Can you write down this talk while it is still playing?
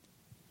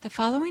The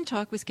following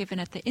talk was given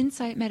at the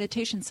Insight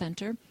Meditation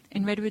Center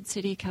in Redwood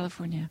City,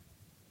 California.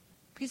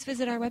 Please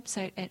visit our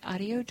website at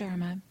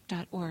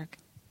audiodharma.org.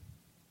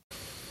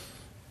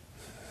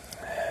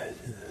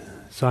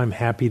 So I'm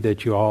happy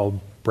that you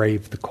all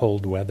braved the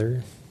cold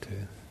weather to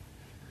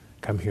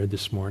come here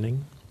this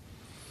morning.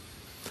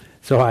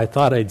 So I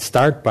thought I'd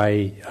start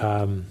by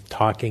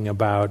talking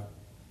about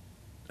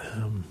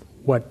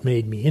what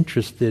made me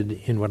interested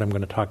in what I'm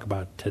going to talk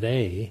about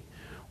today,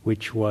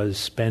 which was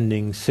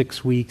spending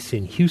 6 weeks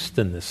in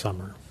Houston this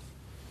summer.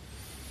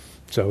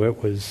 So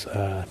it was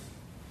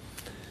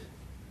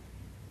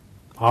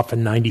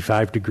often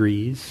 95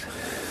 degrees,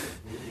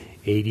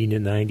 80 to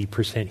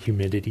 90%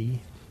 humidity.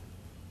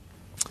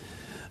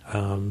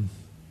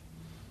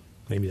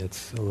 Maybe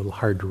that's a little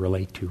hard to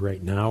relate to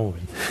right now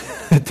when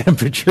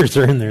temperatures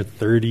are in their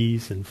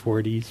 30s and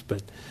 40s.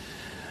 But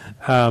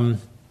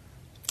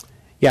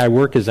I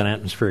work as an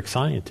atmospheric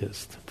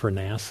scientist for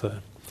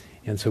NASA.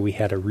 And so we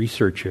had a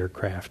research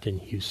aircraft in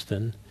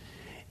Houston.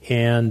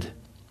 And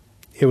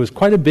it was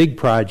quite a big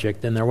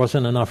project, and there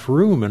wasn't enough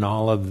room in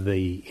all of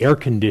the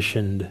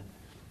air-conditioned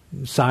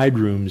side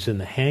rooms in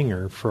the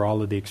hangar for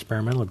all of the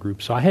experimental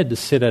groups. So I had to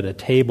sit at a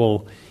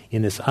table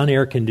in this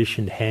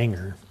unair-conditioned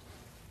hangar.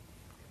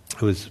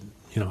 It was,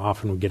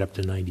 often would get up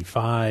to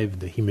 95.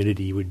 The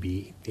humidity would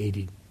be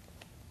 80%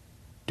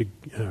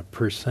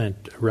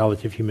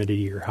 relative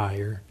humidity or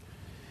higher.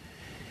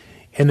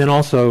 And then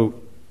also,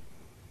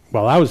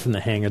 while I was in the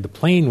hangar, the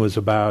plane was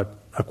about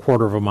a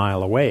quarter of a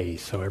mile away.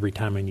 So every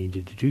time I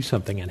needed to do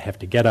something, I'd have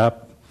to get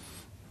up,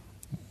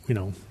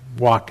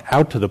 walk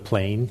out to the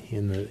plane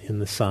in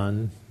the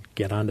sun,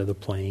 get onto the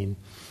plane.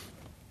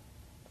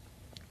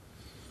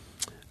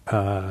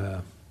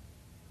 And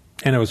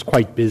it was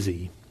quite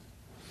busy.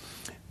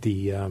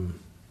 The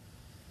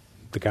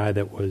guy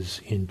that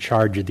was in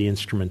charge of the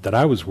instrument that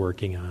I was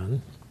working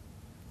on,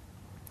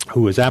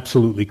 who was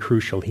absolutely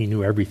crucial, he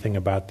knew everything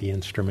about the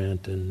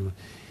instrument and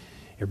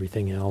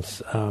everything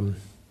else.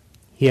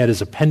 He had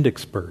his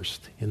appendix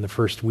burst in the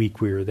first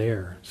week we were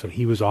there, so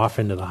he was off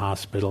into the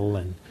hospital,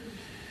 and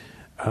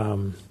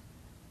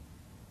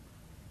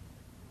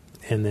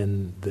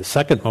then the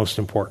second most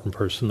important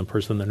person, the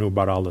person that knew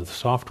about all of the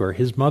software,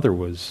 his mother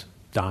was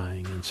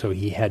dying, and so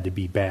he had to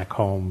be back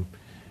home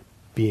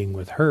being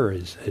with her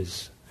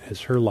as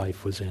her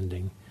life was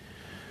ending.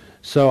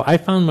 So I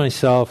found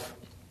myself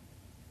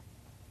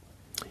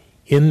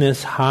in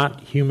this hot,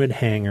 humid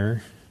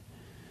hangar,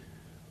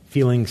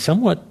 feeling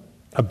somewhat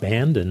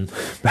abandoned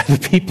by the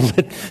people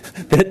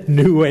that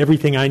knew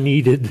everything I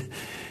needed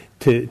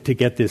to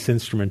get this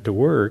instrument to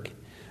work,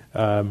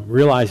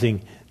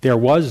 realizing there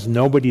was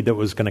nobody that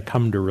was going to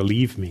come to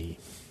relieve me.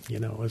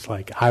 It was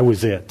like I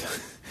was it.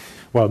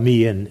 Well,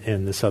 me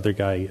and this other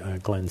guy,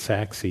 Glenn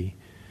Saxey.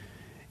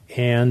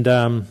 And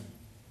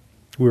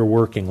we were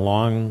working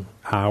long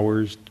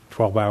hours,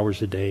 12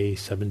 hours a day,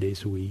 7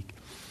 days a week.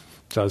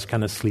 So I was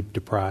kind of sleep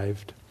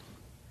deprived.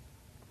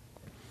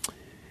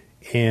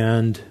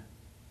 And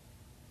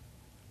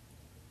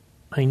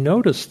I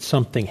noticed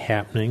something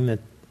happening that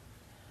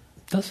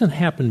doesn't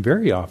happen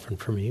very often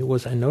for me.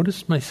 I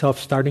noticed myself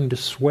starting to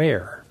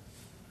swear.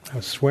 I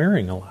was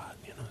swearing a lot.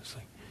 It's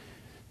like,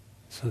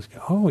 so I was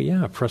going, oh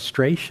yeah,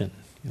 frustration.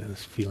 I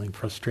was feeling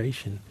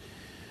frustration.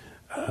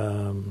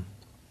 I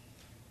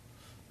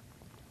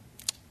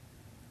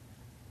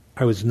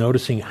was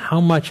noticing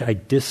how much I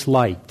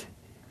disliked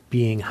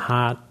being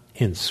hot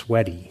and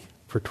sweaty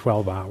for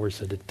 12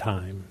 hours at a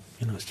time.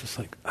 It's just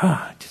like,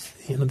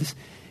 this,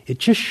 it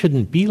just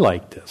shouldn't be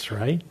like this,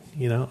 right?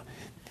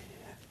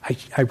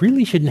 I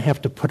really shouldn't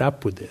have to put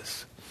up with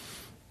this.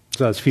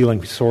 So I was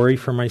feeling sorry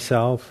for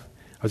myself.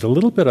 I was a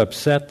little bit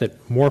upset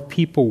that more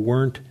people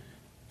weren't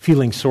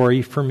feeling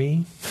sorry for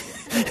me,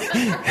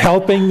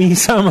 helping me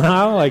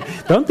somehow.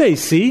 Like, don't they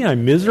see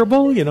I'm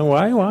miserable?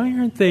 Why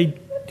aren't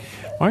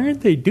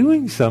they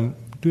doing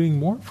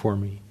more for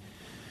me?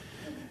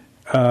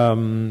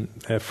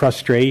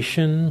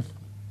 Frustration.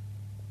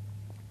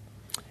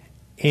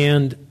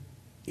 And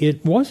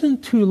it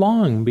wasn't too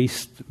long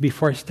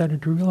before I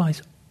started to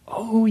realize,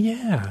 oh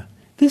yeah,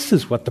 this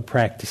is what the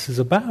practice is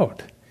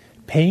about.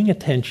 Paying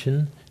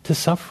attention to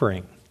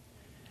suffering.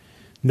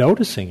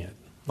 Noticing it.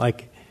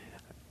 Like,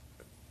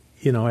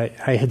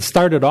 I had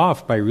started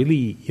off by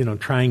really,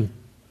 trying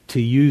to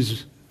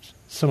use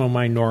some of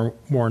my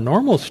more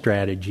normal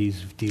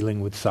strategies of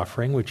dealing with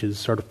suffering, which is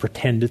sort of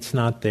pretend it's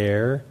not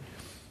there,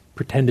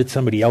 pretend it's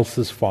somebody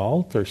else's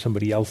fault or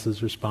somebody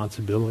else's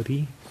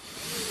responsibility.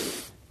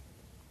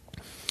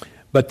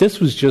 But this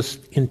was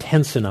just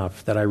intense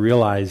enough that I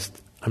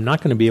realized I'm not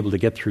going to be able to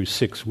get through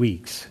 6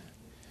 weeks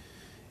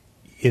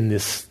in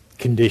this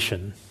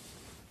condition.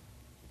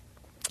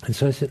 And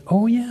so I said,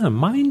 oh yeah,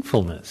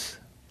 mindfulness.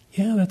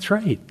 Yeah, that's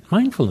right.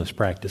 Mindfulness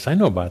practice. I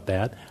know about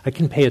that. I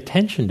can pay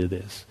attention to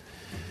this.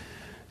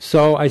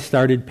 So I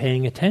started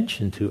paying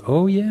attention to,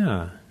 oh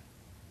yeah.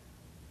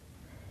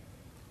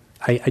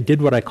 I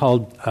did what I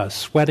called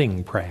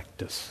sweating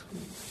practice.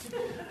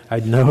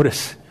 I'd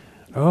notice,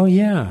 oh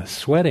yeah,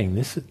 sweating.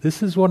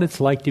 This is what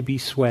it's like to be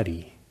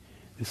sweaty.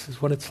 This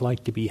is what it's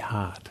like to be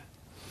hot.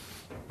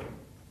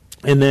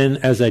 And then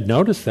as I'd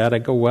noticed that,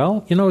 I'd go,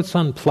 well, it's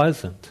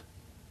unpleasant.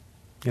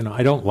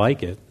 I don't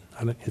like it.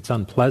 It's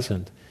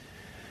unpleasant.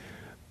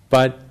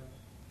 But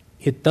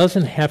it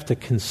doesn't have to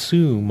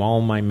consume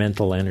all my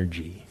mental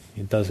energy.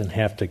 It doesn't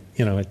have to,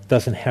 it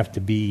doesn't have to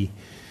be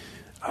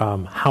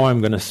how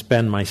I'm going to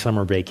spend my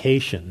summer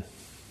vacation.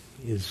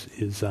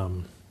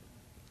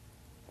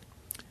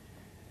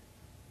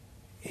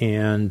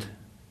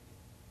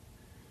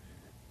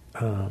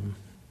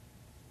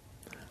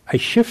 I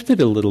shifted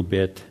a little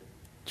bit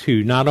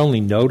to not only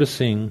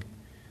noticing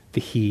the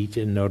heat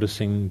and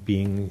noticing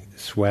being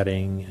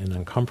sweating and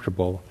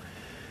uncomfortable,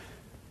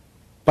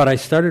 but I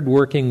started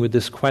working with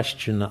this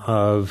question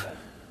of,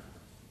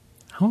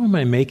 how am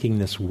I making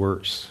this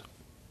worse?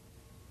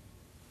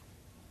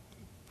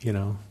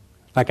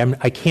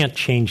 I can't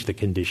change the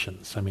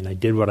conditions. I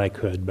did what I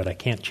could, but I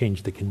can't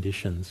change the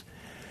conditions.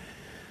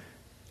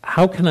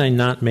 How can I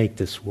not make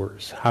this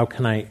worse? How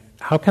can I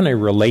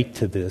relate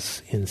to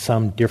this in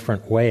some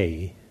different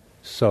way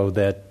so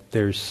that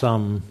there's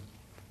some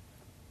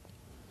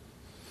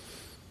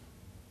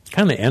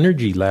kind of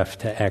energy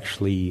left to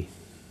actually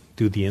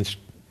do the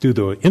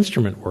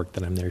instrument work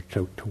that I'm there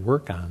to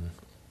work on?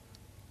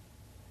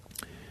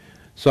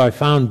 So I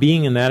found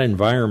being in that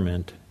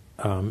environment,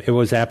 it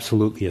was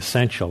absolutely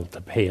essential to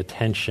pay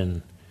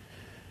attention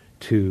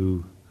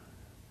to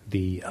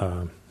the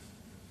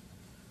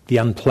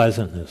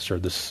unpleasantness or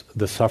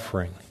the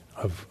suffering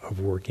of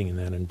working in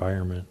that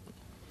environment.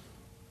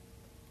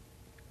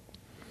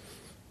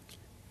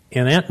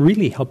 And that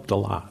really helped a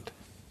lot.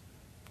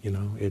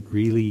 It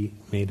really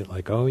made it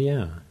like, oh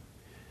yeah.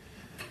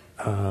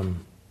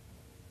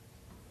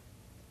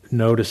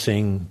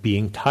 Noticing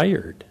being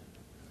tired.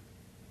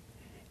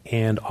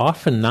 And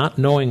often not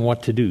knowing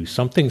what to do.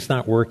 Something's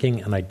not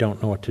working and I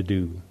don't know what to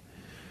do.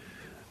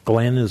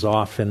 Glenn is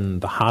off in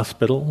the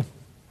hospital,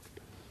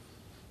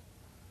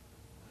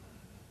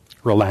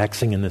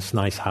 relaxing in this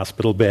nice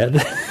hospital bed.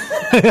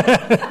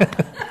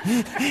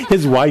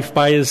 His wife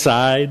by his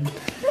side.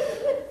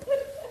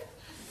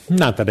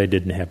 Not that I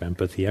didn't have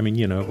empathy.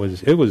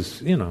 It was.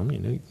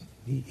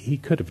 He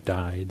could have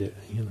died.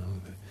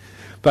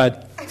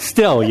 But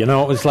still, it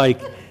was like,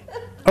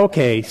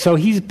 okay, so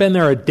he's been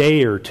there a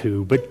day or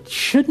two, but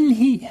shouldn't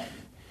he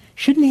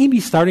be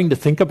starting to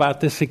think about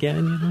this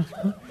again?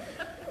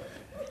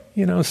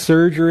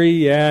 Surgery,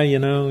 yeah,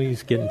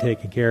 he's getting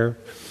taken care of.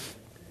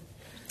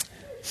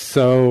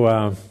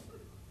 So,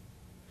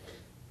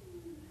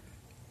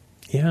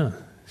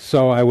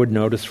 so I would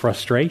notice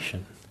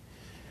frustration.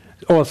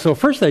 Oh, so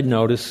first I'd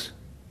notice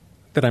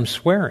that I'm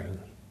swearing.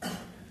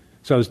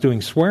 So I was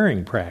doing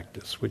swearing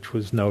practice, which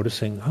was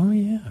noticing, oh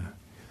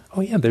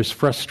yeah, there's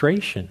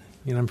frustration.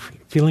 I'm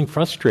feeling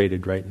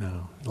frustrated right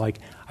now. Like,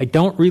 I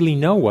don't really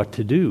know what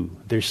to do.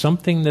 There's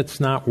something that's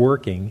not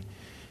working,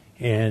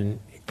 and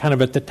kind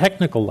of at the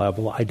technical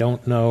level, I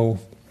don't know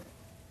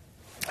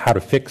how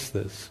to fix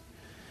this.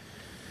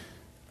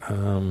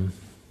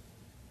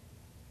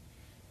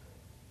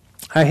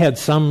 I had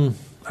some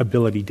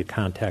ability to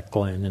contact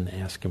Glenn and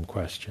ask him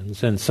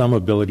questions, and some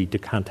ability to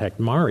contact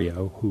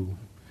Mario, who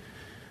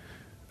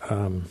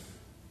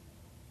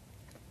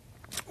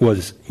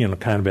was,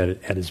 kind of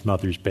at his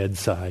mother's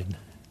bedside.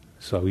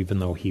 So even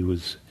though he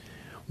was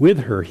with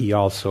her, he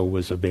also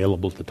was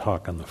available to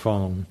talk on the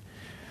phone.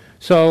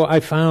 So I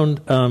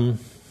found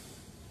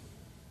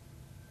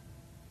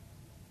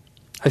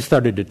I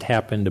started to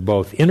tap into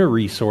both inner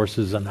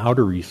resources and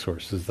outer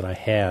resources that I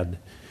had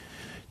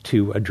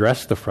to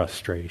address the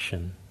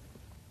frustration.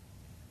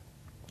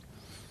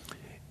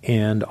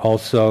 And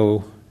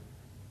also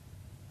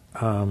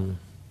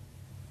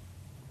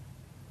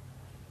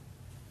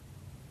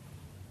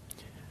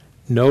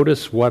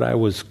notice what I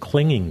was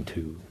clinging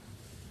to.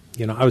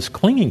 I was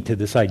clinging to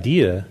this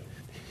idea.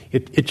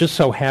 It just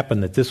so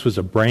happened that this was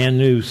a brand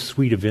new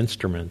suite of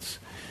instruments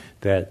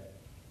that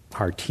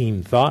our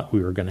team thought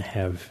we were going to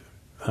have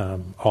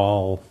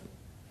all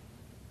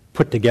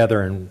put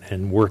together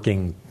and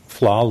working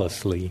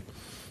flawlessly.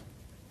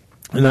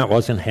 And that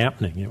wasn't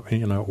happening.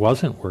 It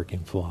wasn't working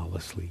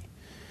flawlessly.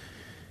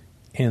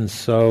 And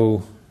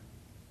so,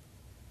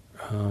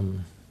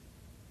 kind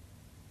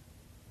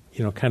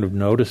of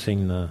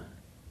noticing the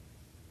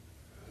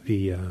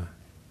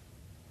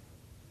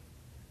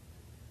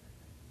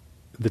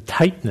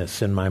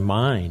tightness in my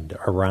mind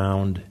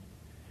around,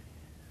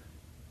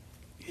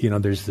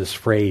 there's this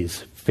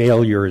phrase,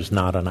 failure is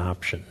not an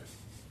option.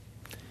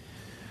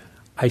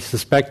 I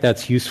suspect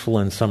that's useful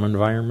in some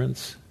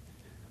environments,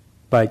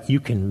 but you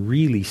can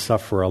really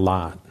suffer a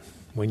lot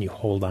when you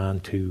hold on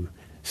to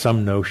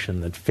some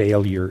notion that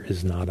failure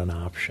is not an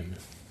option.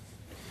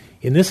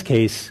 In this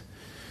case,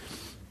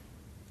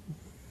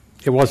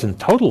 it wasn't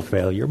total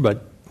failure,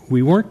 but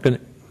we weren't going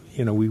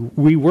to,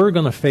 we were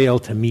going to fail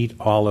to meet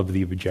all of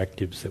the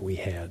objectives that we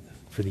had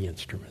for the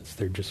instruments.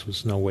 There just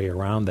was no way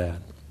around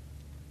that.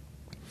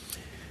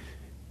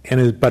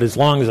 But as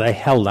long as I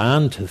held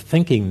on to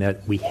thinking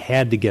that we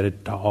had to get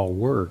it to all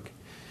work,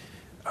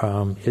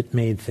 it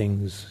made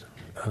things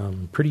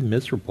pretty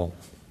miserable.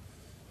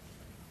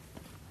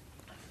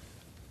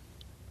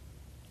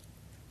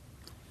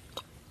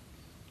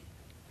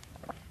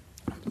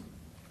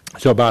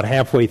 So about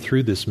halfway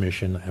through this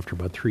mission, after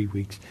about 3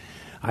 weeks,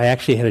 I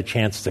actually had a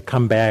chance to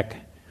come back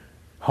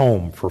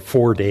home for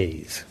 4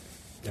 days.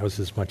 That was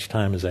as much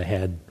time as I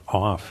had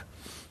off.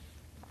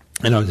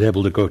 And I was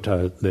able to go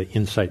to the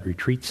Insight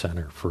Retreat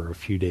Center for a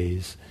few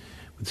days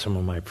with some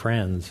of my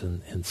friends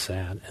and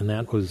sat. And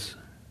that was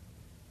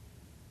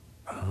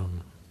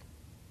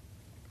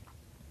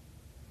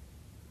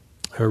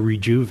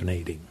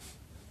rejuvenating,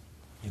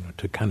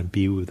 to kind of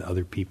be with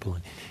other people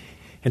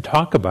and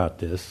talk about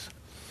this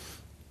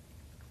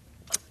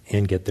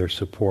and get their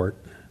support.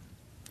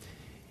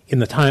 In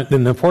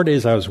the 4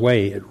 days I was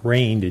away, it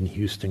rained in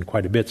Houston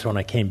quite a bit. So when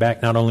I came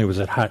back, not only was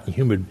it hot and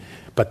humid,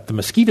 but the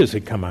mosquitoes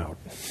had come out.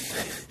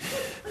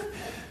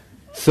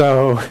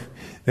 So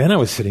then I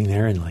was sitting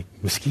there and like,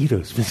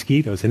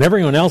 mosquitoes, and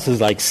everyone else is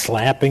like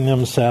slapping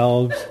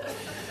themselves.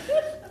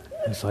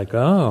 It's like,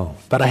 oh,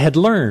 but I had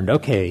learned,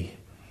 okay,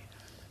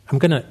 I'm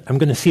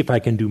gonna see if I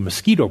can do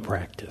mosquito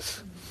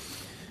practice.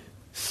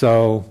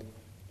 So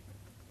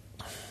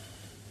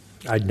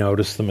I'd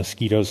notice the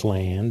mosquitoes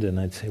land, and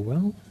I'd say,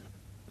 well,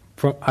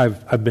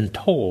 I've been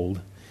told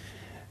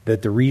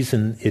that the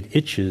reason it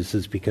itches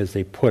is because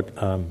they put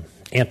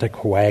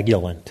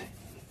anticoagulant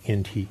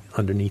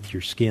underneath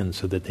your skin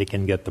so that they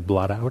can get the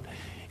blood out.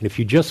 And if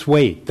you just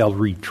wait, they'll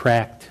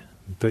retract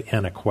the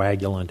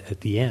anticoagulant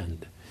at the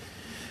end.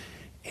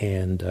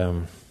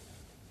 And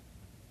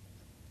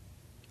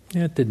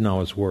it didn't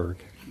always work.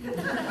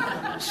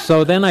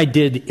 So then I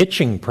did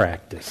itching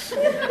practice.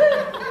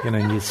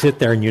 And you sit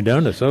there and you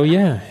notice, oh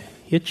yeah,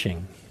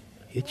 itching.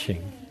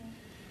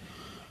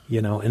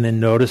 And then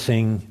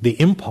noticing the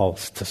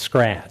impulse to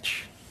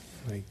scratch.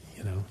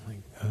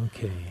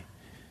 Okay.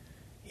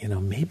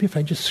 Maybe if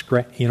I just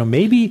scratch,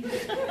 maybe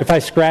if I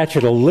scratch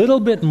it a little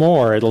bit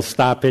more, it'll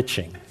stop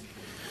itching.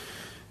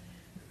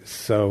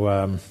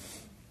 So,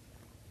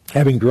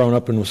 having grown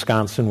up in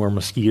Wisconsin where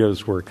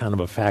mosquitoes were kind of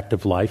a fact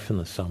of life in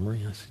the summer,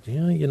 I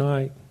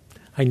said,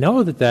 I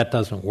know that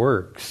doesn't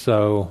work.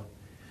 So,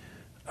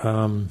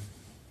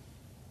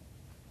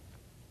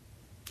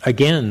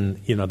 again,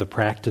 the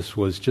practice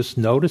was just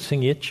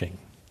noticing itching.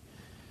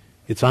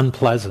 It's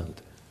unpleasant.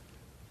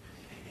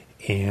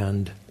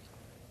 And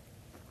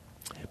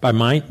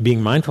by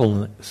being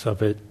mindful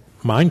of it,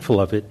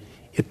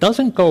 it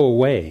doesn't go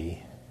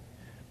away,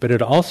 but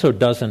it also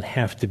doesn't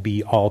have to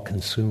be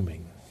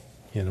all-consuming.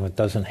 It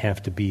doesn't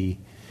have to be,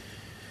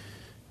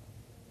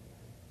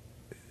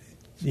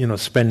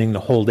 spending the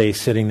whole day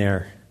sitting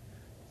there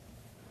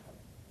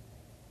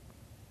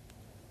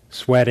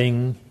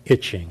sweating,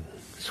 itching.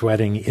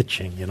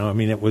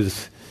 It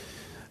was,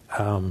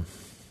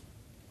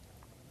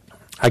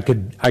 I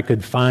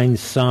could find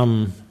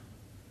some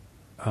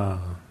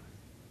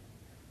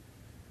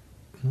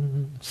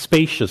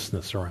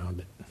spaciousness around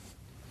it.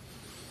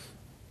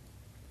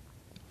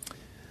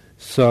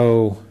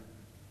 So,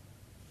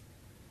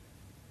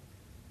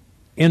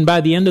 and by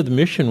the end of the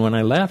mission, when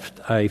I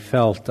left, I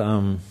felt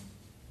that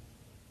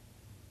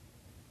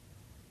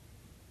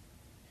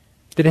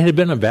it had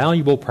been a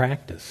valuable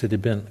practice. It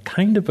had been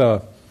kind of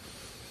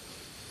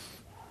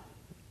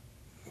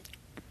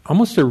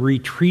almost a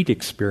retreat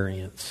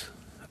experience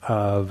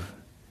of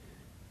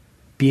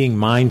being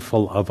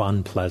mindful of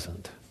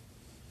unpleasant.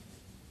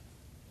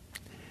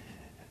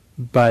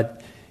 And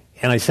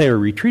I say a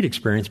retreat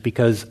experience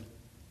because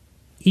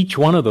each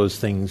one of those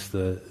things,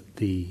 the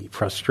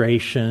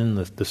frustration,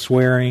 the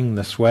swearing,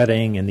 the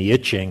sweating, and the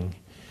itching,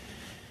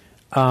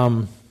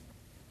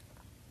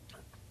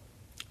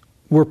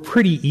 were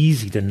pretty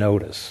easy to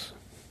notice.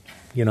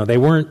 They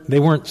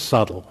weren't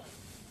subtle.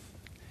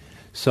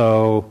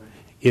 So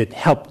it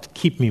helped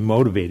keep me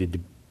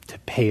motivated to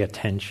pay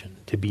attention,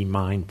 to be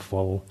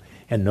mindful,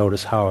 and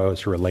notice how I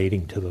was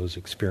relating to those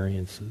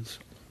experiences.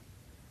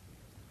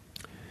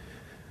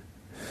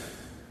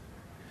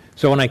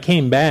 So when I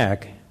came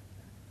back,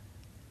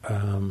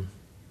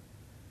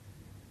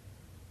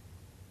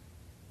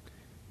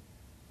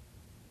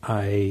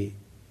 I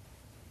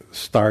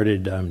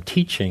started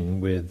teaching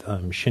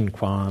with Shin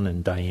Kwan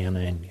and Diana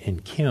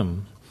and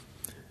Kim,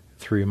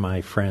 three of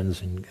my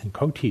friends and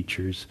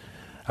co-teachers,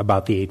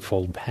 about the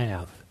Eightfold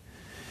Path.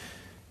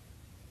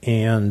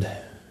 And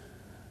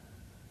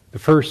the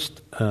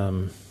first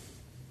path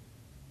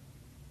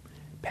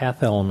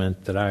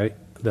element that I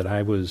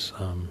was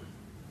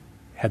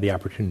had the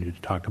opportunity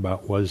to talk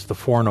about was the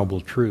Four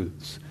Noble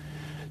Truths.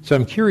 So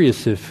I'm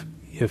curious if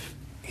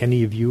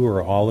any of you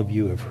or all of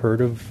you have heard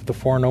of the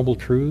Four Noble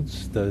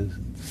Truths. Does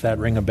that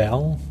ring a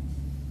bell?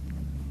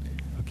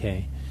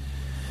 Okay.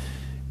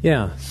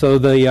 Yeah. So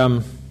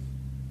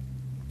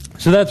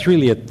so that's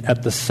really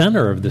at the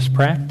center of this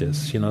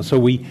practice. So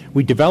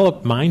we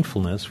develop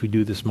mindfulness. We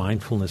do this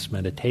mindfulness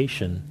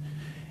meditation,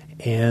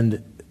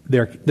 and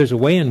there's a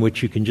way in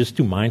which you can just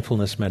do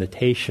mindfulness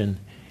meditation,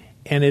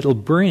 and it'll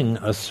bring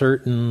a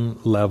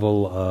certain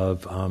level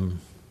of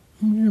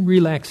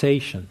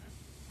relaxation,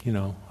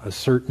 a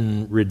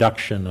certain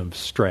reduction of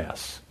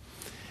stress.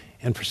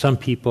 And for some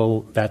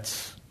people,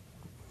 that's,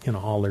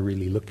 all they're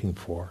really looking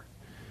for.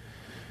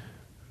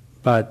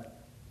 But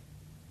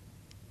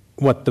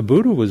what the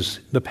Buddha was,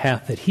 the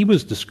path that he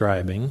was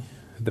describing,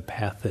 the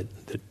path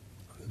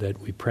that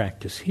we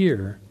practice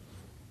here,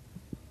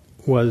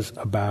 was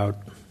about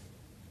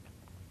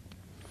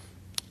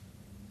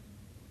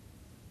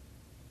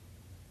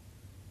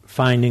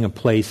finding a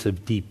place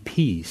of deep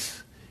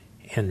peace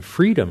and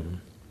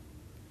freedom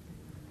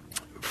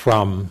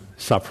from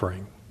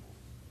suffering.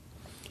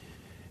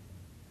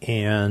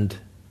 And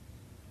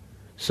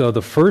so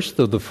the first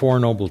of the Four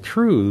Noble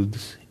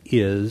Truths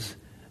is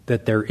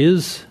that there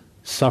is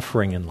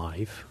suffering in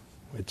life.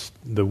 It's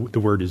the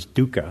word is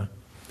dukkha,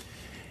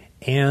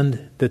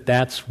 and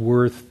that's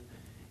worth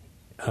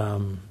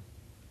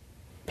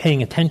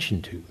paying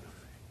attention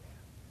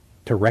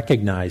to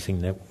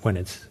recognizing that when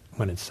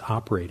it's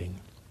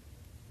operating.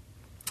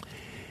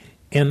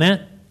 And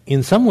that,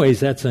 in some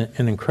ways, that's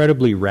an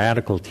incredibly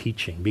radical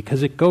teaching,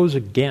 because it goes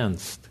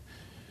against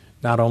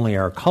not only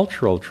our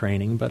cultural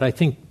training, but I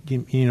think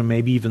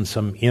maybe even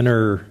some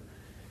inner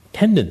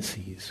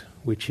tendencies,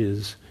 which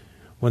is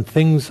when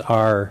things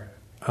are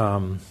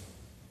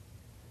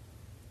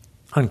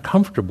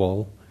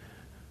uncomfortable,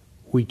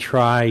 we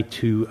try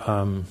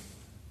to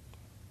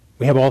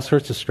we have all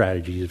sorts of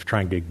strategies of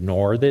trying to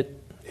ignore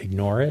it,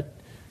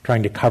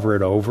 trying to cover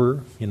it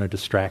over,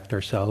 distract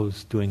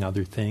ourselves doing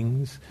other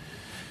things.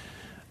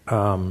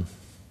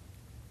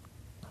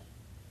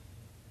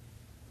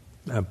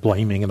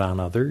 Blaming it on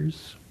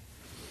others,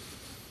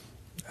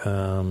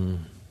 or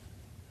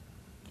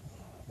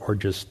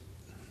just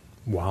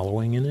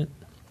wallowing in it.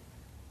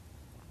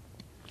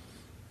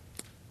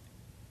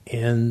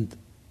 And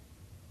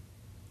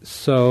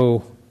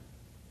so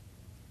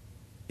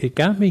it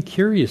got me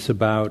curious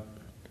about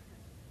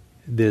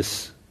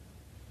this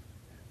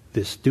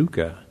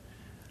dukkha.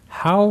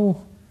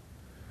 How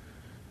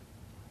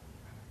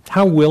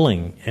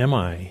willing am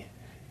I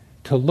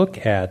to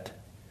look at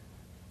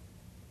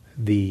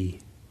the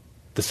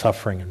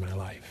suffering in my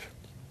life?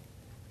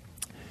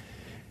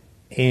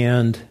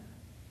 And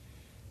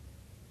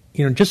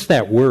just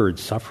that word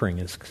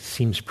suffering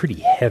seems pretty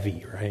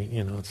heavy, right?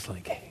 It's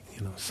like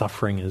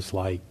suffering is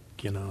like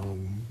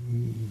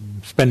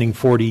spending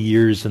 40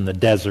 years in the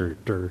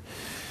desert, or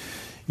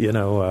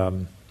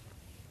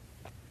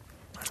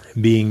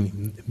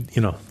being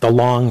the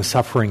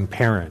long-suffering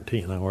parent,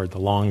 or the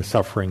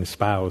long-suffering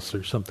spouse,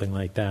 or something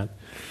like that.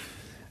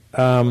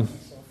 The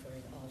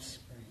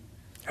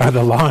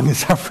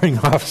long-suffering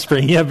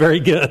offspring. Yeah, very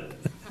good.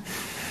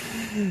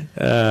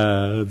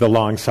 The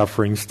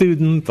long-suffering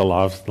student, the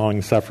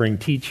long-suffering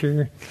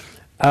teacher.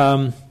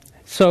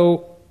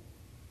 So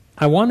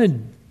I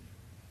wanted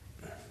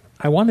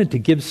to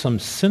give some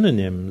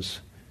synonyms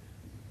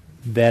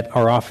that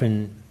are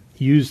often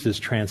used as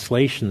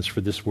translations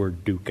for this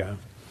word dukkha.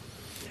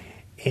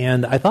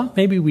 And I thought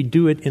maybe we'd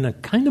do it in a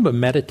kind of a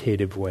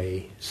meditative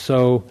way.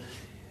 So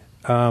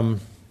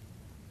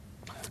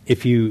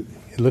it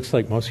looks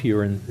like most of you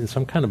are in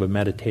some kind of a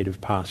meditative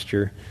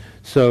posture.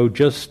 So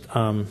just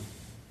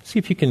see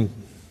if you can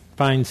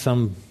find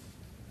some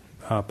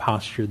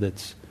posture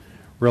that's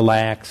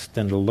relaxed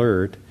and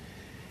alert.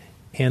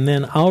 And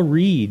then I'll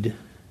read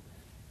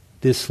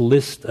this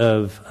list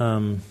of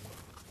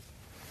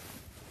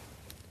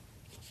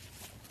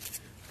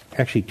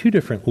actually two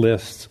different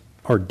lists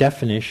or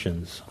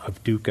definitions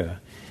of dukkha.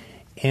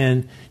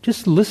 And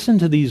just listen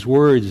to these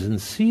words and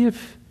see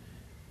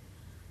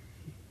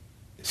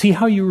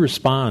how you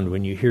respond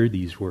when you hear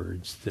these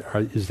words.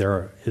 Is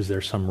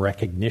there some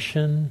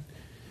recognition?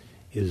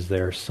 Is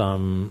there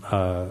some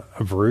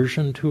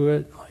aversion to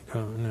it? Like,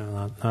 oh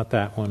no, not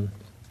that one.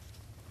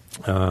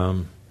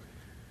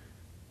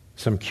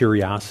 Some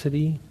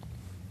curiosity.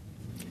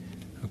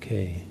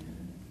 Okay.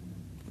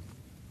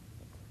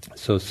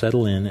 So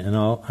settle in, and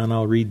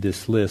I'll read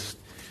this list,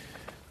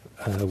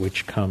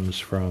 which comes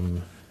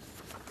from.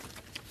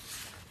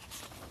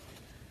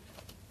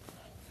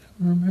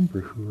 I don't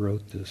remember who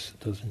wrote this.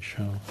 It doesn't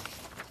show.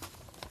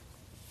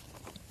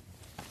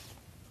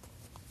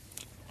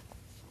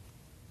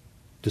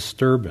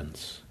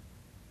 Disturbance,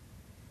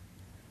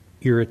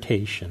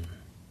 irritation,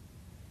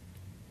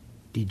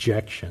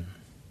 dejection,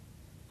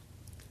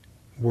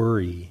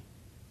 worry,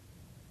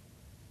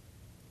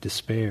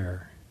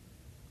 despair,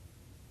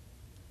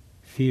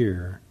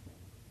 fear,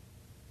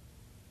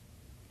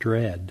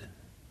 dread,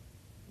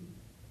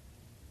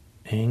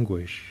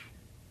 anguish,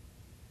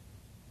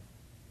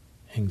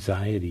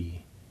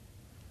 anxiety,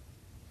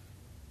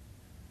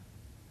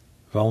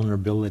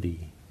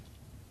 vulnerability,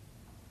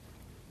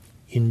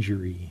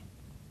 injury,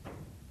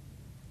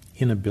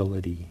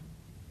 inability,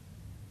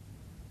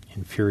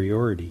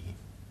 inferiority,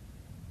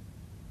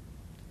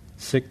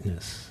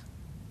 sickness,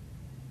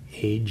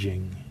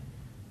 aging,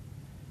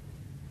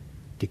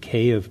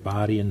 decay of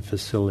body and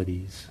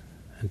facilities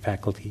and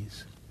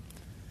faculties,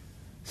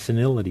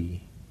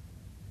 senility,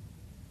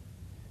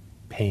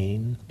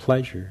 pain,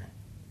 pleasure,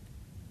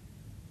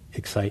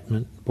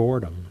 excitement,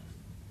 boredom,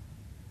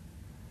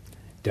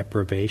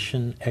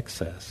 deprivation,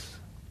 excess,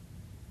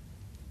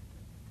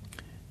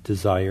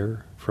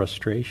 desire,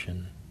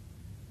 frustration,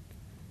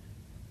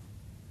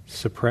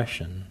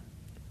 suppression,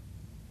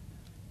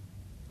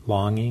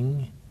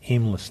 longing,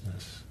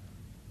 aimlessness,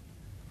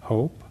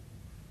 hope,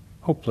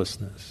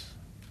 hopelessness,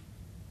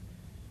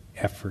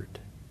 effort,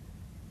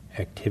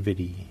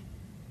 activity,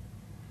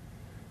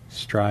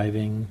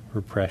 striving,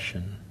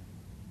 repression,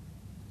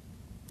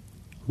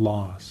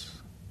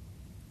 loss,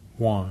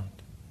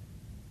 want,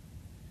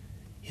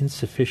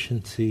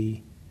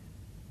 insufficiency,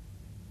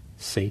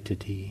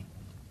 satiety,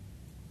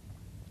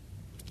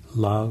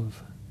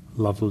 love,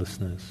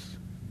 lovelessness,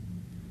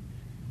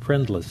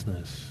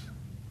 friendlessness,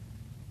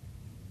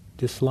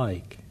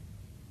 dislike,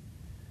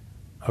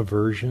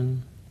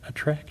 aversion,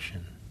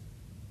 attraction,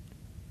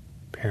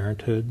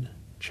 parenthood,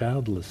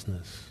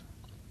 childlessness,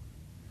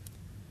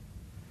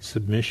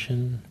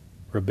 submission,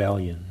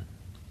 rebellion,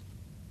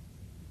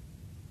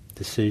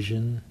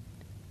 decision,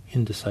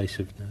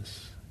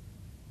 indecisiveness,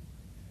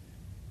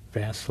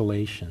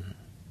 vacillation,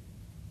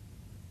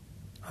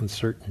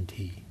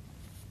 uncertainty,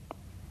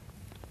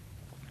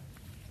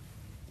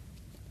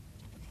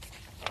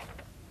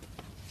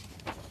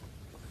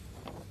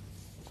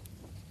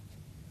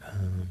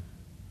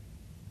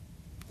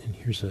 and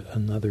here's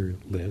another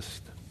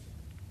list.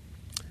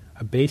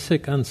 A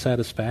basic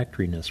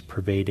unsatisfactoriness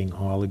pervading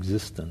all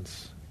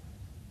existence,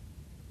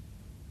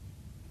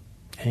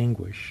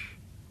 anguish,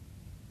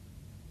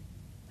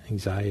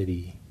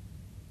 anxiety,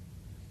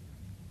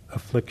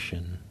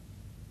 affliction,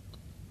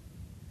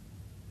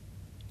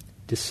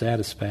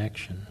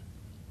 dissatisfaction,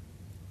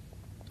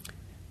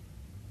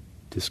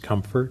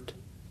 discomfort,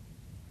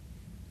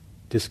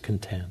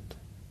 discontent,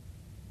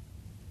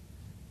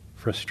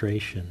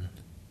 frustration,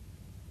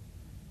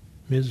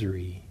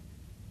 misery,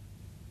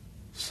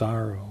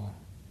 sorrow,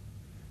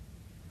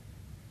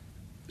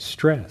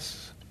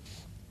 stress,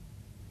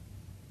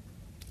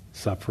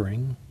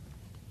 suffering,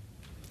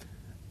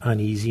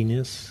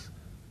 uneasiness,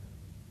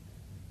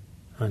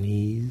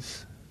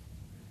 unease,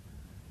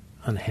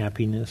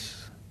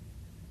 unhappiness,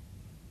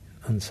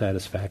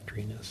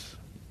 unsatisfactoriness.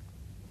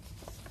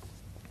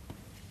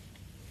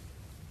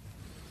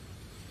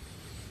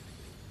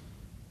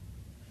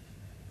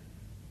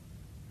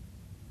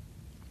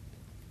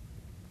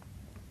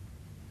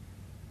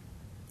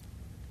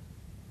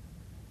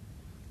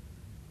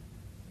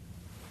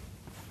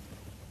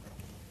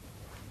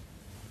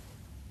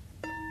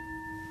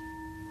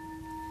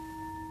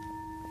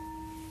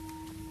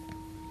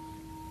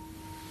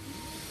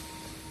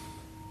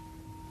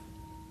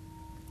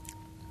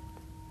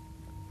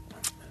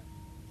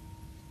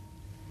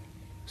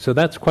 So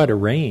that's quite a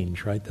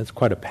range, right? That's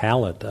quite a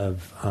palette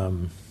of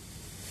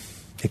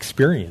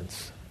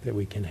experience that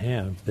we can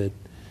have.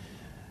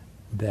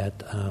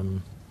 That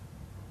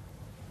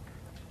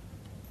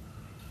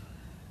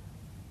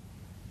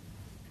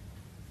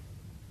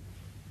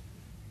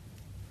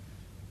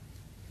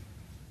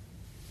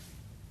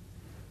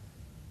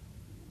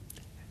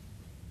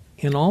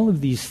and all of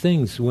these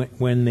things,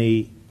 when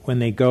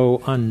they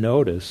go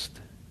unnoticed,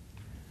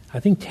 I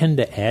think tend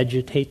to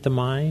agitate the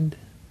mind,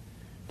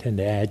 tend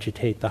to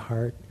agitate the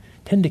heart,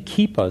 tend to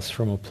keep us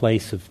from a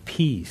place of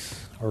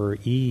peace or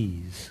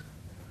ease.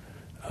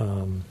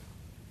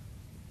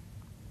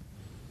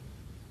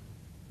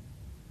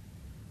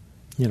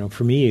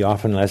 For me,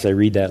 often as I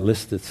read that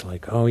list, it's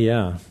like, oh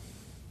yeah,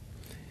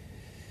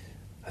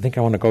 I think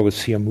I want to go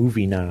see a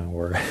movie now,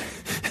 or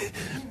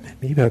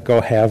maybe I'll go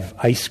have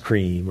ice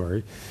cream,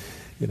 or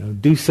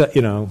do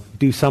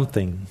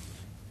something.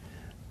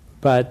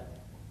 But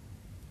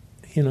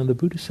the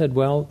Buddha said,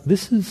 well,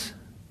 this is.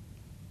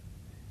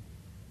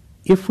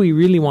 If we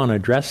really want to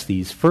address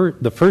these,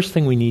 the first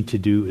thing we need to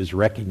do is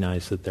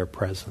recognize that they're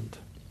present.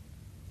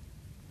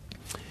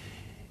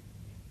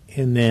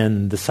 And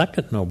then the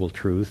second noble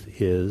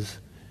truth is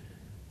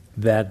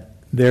that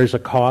there's a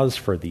cause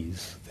for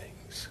these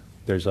things.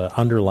 There's an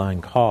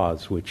underlying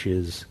cause, which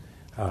is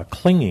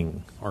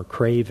clinging or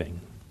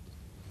craving.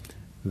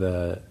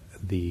 The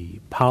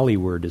Pali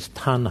word is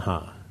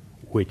tanha,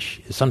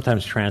 which is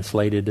sometimes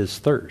translated as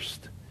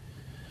thirst.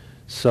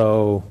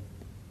 So,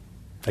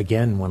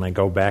 again, when I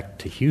go back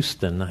to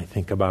Houston, I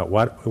think about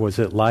what was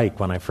it like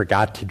when I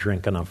forgot to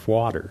drink enough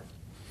water.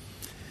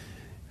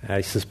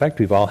 I suspect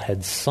we've all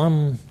had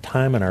some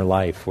time in our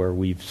life where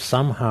we've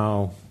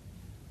somehow,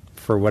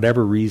 for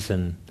whatever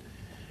reason,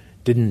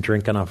 didn't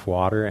drink enough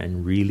water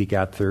and really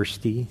got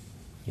thirsty.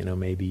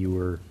 Maybe you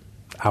were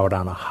out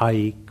on a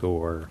hike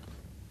or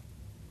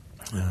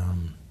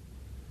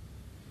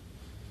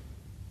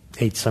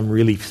ate some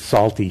really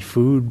salty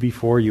food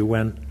before you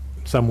went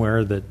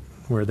somewhere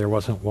where there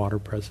wasn't water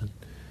present.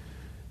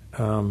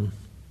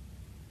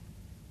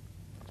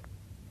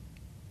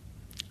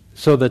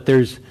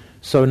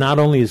 So not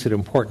only is it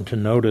important to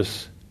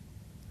notice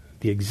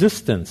the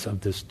existence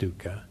of this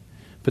dukkha,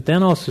 but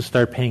then also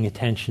start paying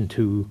attention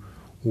to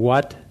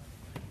what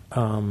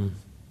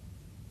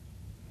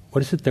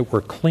is it that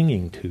we're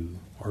clinging to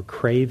or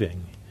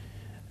craving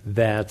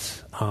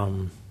that's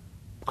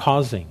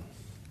causing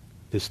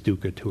this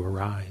dukkha to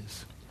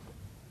arise.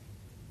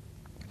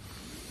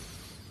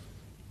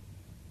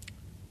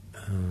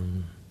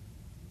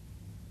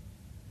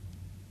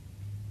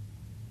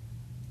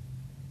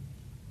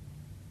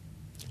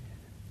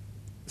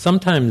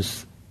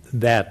 sometimes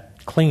that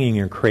clinging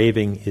or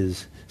craving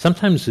is,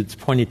 sometimes it's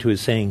pointed to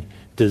as saying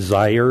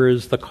desire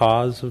is the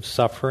cause of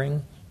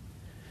suffering.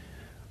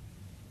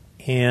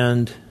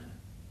 And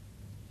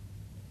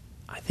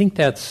I think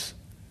that's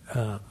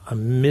a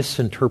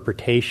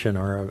misinterpretation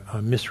or a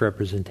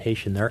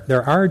misrepresentation.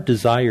 There are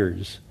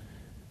desires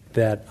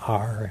that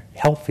are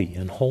healthy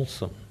and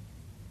wholesome.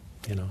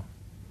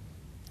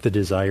 The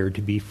desire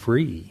to be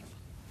free.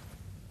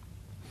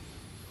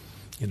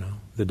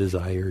 The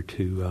desire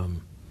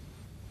to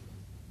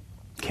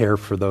care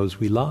for those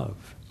we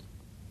love.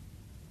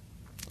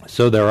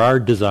 So there are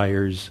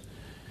desires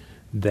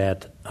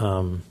that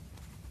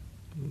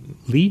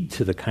lead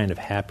to the kind of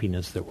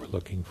happiness that we're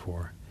looking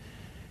for.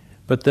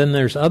 But then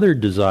there's other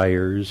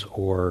desires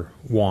or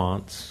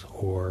wants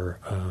or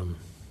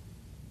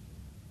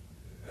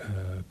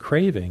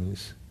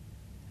cravings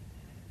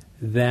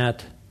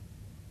that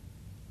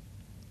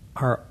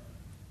are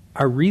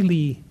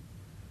really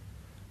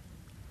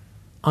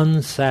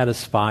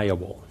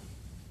unsatisfiable,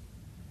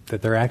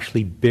 that they're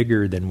actually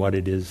bigger than what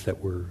it is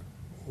that we're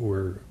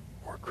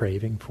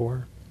craving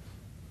for.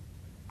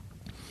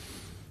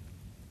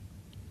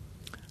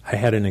 I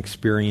had an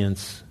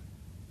experience,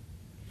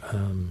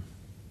 I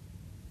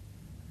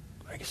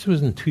guess it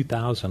was in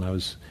 2000.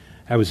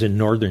 I was in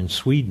northern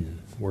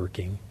Sweden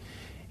working,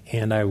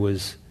 and I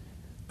was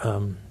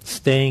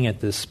staying at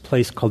this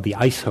place called the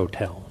Ice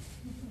Hotel.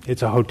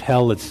 It's a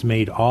hotel that's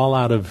made all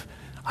out of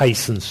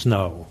ice and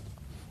snow.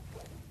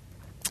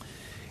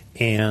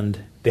 And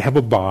they have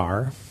a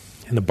bar,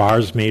 and the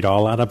bar's made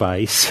all out of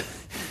ice.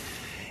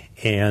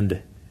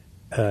 And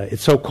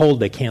it's so cold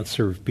they can't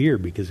serve beer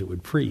because it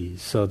would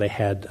freeze. So they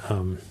had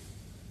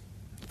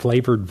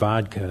flavored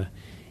vodka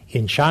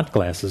in shot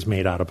glasses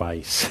made out of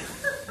ice.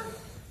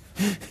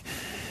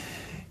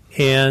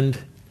 And,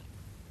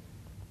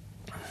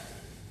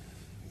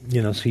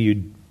 so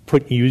you'd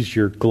use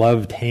your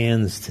gloved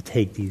hands to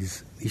take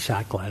these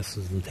shot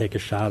glasses and take a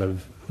shot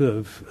of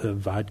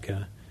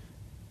vodka.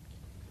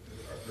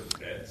 Are the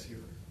beds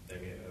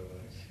made out of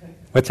ice?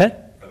 What's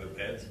that? Are the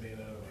beds made out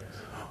of ice?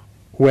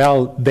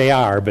 Well, they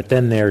are, but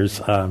then there's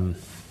foam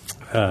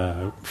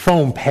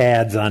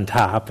pads on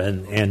top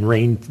and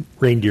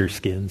reindeer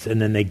skins,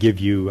 and then they give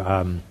you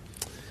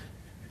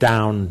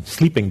down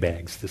sleeping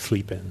bags to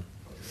sleep in.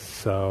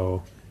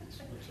 So,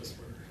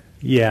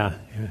 yeah.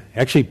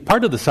 Actually,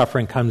 part of the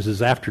suffering comes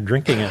is after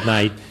drinking at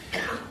night,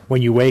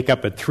 when you wake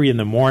up at 3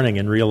 a.m.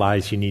 and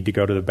realize you need to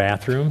go to the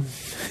bathroom,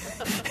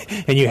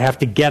 and you have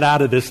to get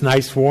out of this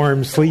nice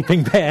warm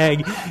sleeping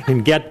bag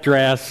and get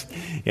dressed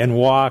and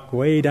walk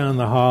way down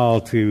the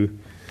hall to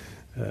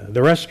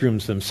the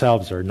restrooms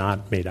themselves are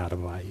not made out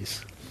of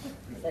ice.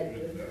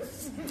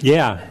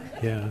 Yeah.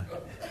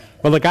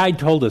 Well, the guide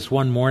told us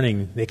one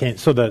morning they came.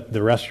 So the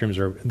restrooms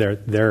are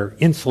they're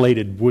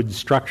insulated wood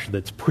structure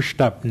that's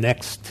pushed up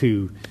next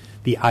to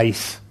the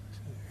ice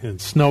and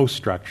snow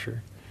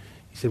structure.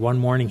 He said one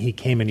morning he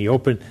came and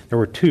there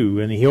were two,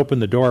 and he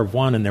opened the door of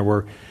one, and there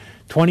were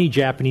 20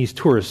 Japanese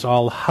tourists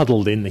all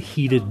huddled in the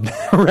heated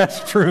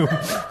restroom.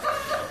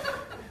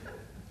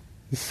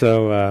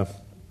 So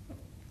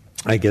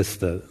I guess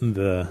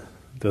the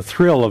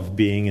thrill of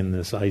being in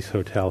this ice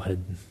hotel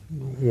had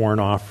worn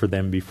off for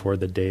them before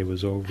the day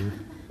was over.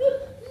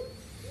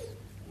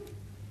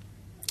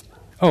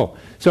 Oh,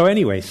 so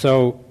anyway,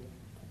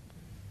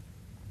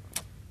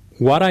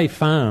 what I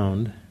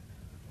found,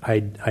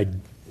 I'd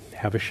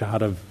have a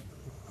shot of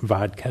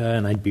vodka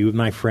and I'd be with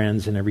my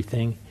friends and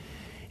everything.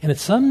 And at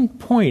some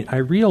point I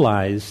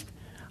realized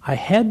I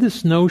had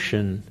this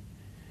notion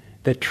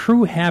that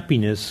true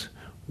happiness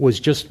was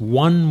just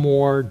one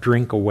more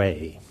drink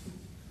away.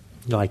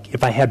 Like,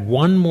 if I had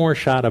one more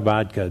shot of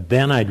vodka,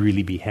 then I'd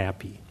really be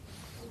happy.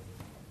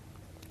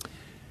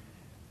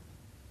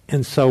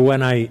 And so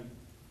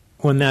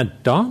when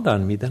that dawned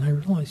on me, then I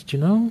realized,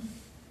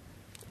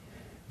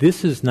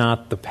 this is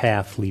not the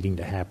path leading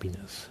to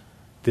happiness.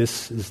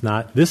 This is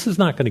not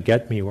going to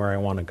get me where I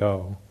want to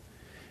go.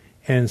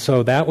 And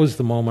so that was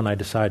the moment I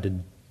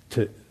decided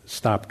to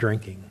stop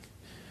drinking.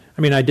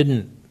 I mean, I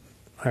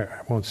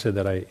won't say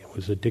that I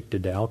was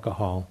addicted to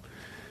alcohol,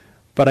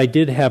 but I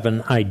did have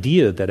an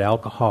idea that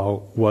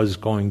alcohol was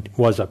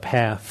a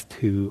path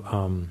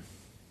to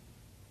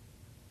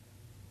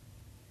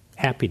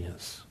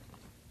happiness.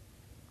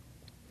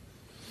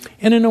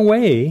 And in a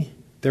way,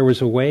 there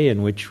was a way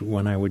in which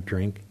when I would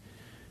drink,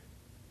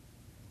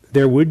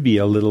 there would be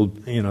a little,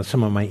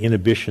 some of my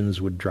inhibitions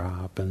would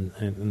drop and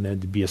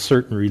there'd be a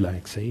certain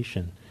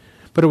relaxation.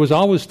 But it was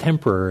always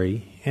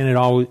temporary, and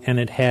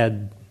it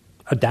had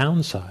a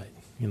downside.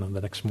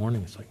 The next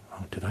morning it's like,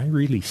 oh, did I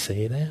really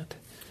say that?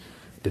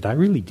 Did I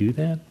really do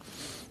that?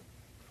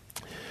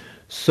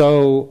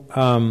 So,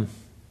 I'm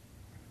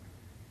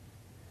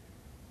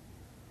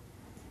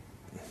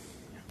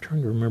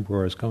trying to remember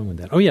where I was going with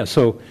that. Oh yeah,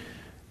 so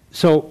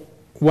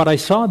what I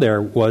saw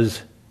there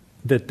was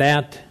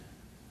that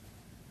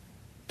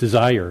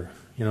desire,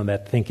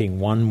 that thinking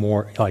one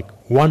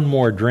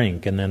more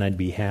drink and then I'd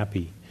be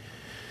happy,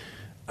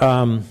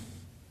 kind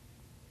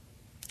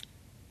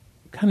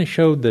of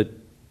showed that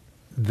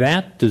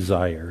that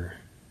desire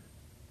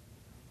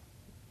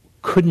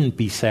couldn't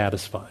be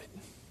satisfied.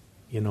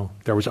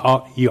 There was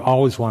you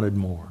always wanted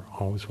more,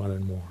 always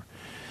wanted more.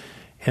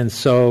 And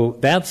so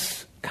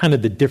that's kind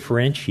of the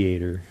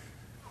differentiator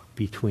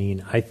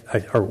between,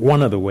 or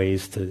one of the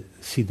ways to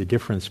see the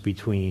difference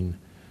between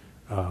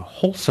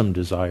wholesome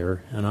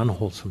desire and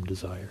unwholesome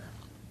desire.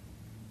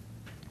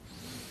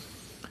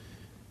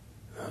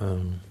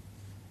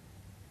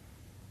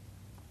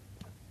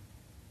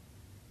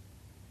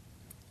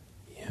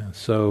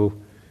 So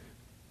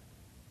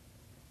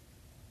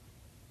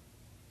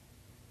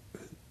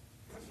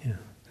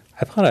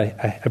I thought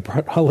I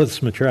brought all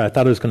this material. I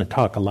thought I was going to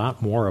talk a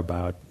lot more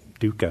about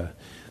dukkha.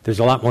 There's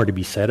a lot more to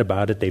be said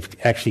about it. They've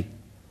actually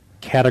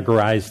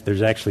categorized,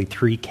 there's actually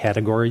 3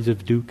 categories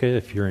of dukkha,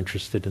 if you're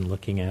interested in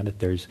looking at it.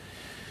 There's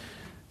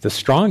the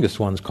strongest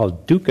one's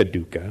called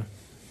dukkha,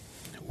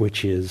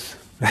 which is,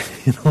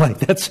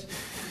 that's,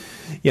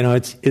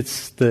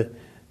 it's the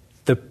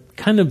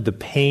kind of the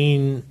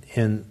pain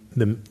and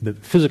the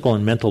physical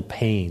and mental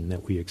pain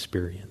that we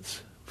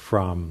experience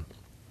from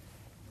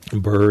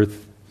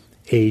birth,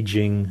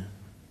 aging,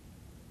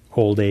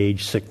 old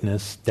age,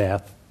 sickness,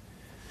 death,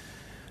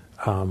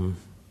 from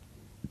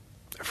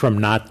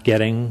not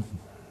getting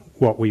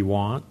what we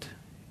want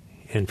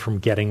and from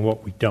getting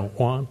what we don't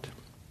want.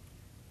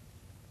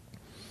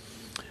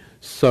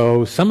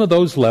 So some of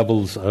those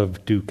levels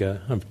of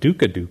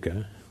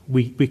dukkha,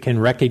 we can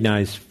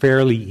recognize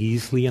fairly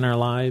easily in our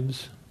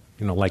lives,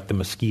 like the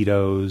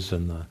mosquitoes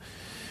and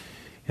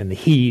the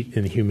heat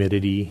and the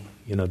humidity,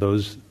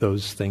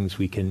 those things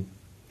we can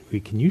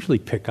usually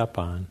pick up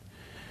on.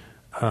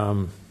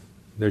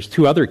 There's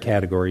 2 other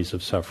categories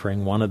of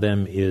suffering. One of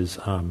them is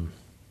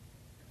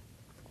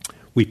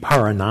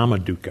viparinama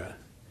dukkha,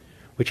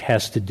 which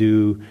has to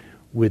do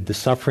with the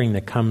suffering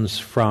that comes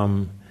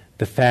from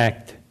the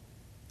fact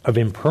of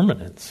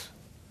impermanence.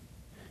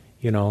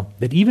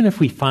 That even if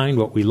we find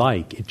what we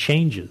like, it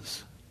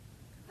changes,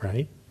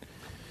 right?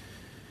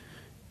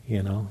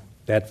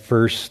 That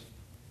first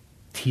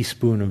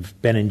teaspoon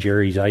of Ben &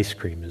 Jerry's ice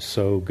cream is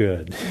so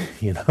good,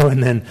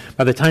 and then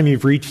by the time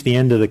you've reached the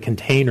end of the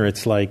container,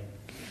 it's like,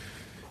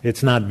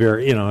 it's not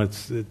very,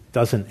 it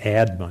doesn't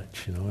add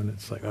much, and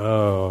it's like,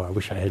 oh, I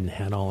wish I hadn't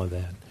had all of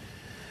that.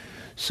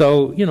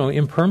 So,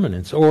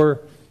 impermanence. Or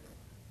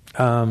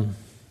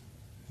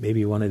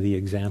maybe one of the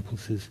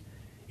examples is,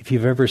 if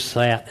you've ever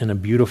sat in a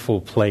beautiful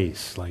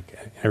place, like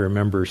I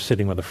remember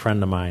sitting with a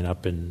friend of mine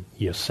up in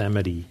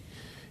Yosemite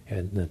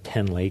in the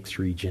 10 Lakes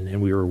region,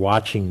 and we were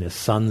watching this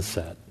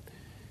sunset,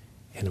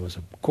 and it was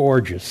a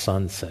gorgeous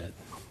sunset.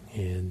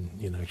 And,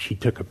 she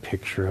took a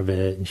picture of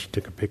it, and she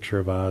took a picture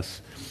of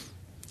us.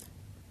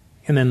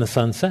 And then the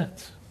sun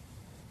sets.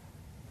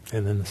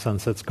 And then the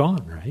sunset's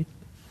gone, right?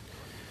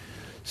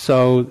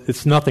 So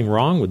it's nothing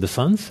wrong with the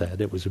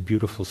sunset. It was a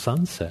beautiful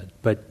sunset.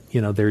 But,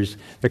 there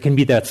can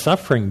be that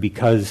suffering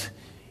because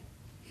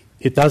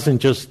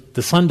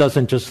the sun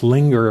doesn't just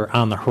linger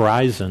on the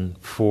horizon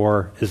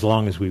for as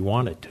long as we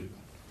want it to.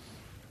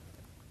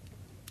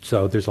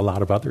 So there's a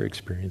lot of other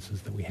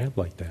experiences that we have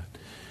like that.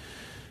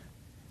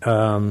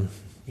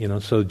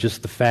 So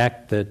just the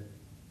fact that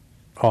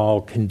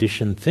all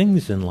conditioned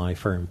things in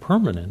life are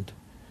impermanent,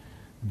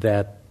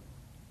 that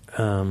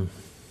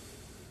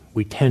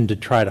we tend to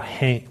try to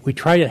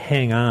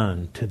hang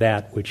on to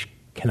that which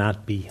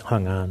cannot be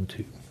hung on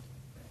to,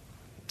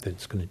 that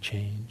it's going to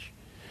change.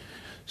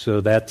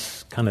 So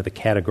that's kind of the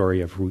category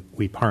of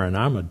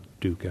viparinama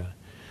dukkha.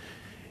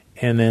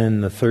 And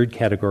then the third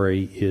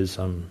category is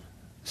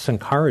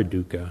sankhara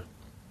dukkha,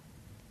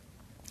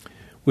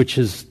 which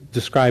is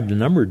described a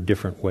number of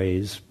different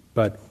ways,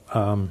 but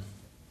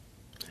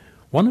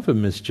one of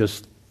them is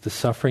just the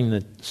suffering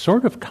that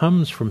sort of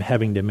comes from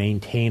having to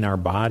maintain our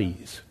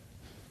bodies.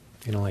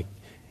 Like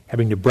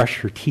having to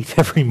brush your teeth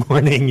every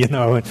morning,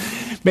 and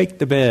make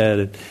the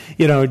bed,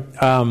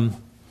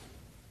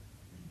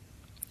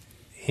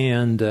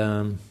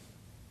 and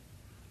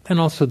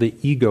also the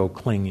ego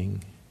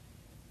clinging.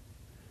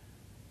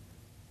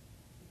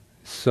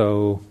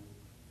 So,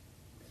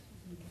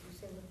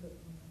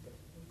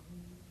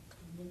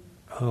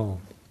 well,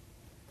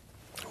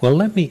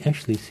 let me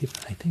actually see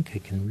if I think I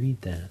can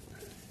read that,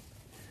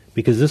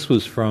 because this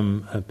was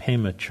from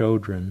Pema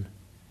Chodron.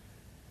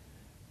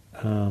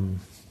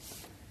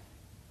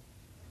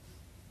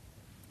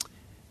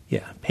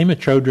 Pema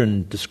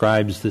Chodron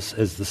describes this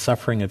as the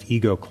suffering of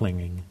ego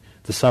clinging,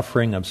 the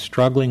suffering of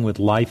struggling with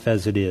life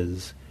as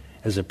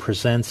it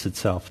presents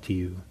itself to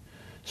you,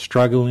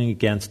 struggling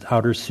against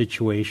outer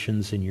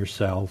situations in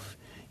yourself,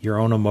 your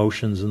own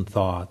emotions and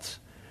thoughts,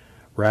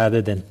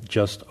 rather than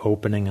just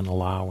opening and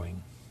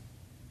allowing.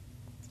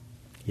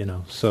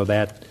 So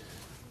that,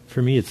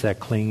 for me, it's that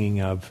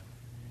clinging of,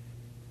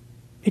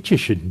 it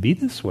just shouldn't be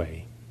this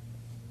way.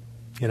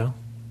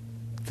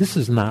 This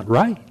is not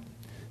right.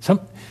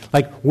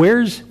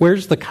 Where's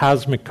the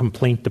cosmic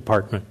complaint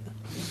department?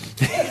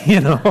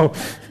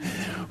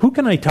 Who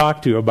can I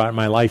talk to about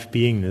my life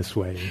being this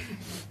way,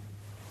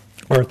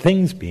 or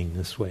things being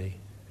this way?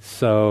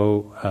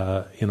 So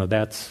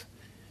that's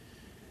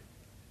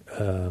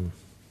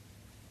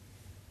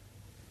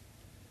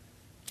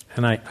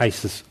And I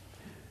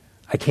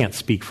can't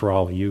speak for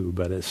all of you,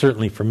 but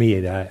certainly for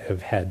me, I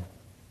have had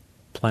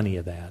plenty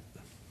of that.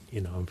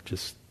 Of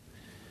just,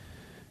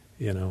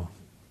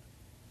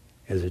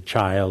 as a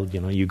child,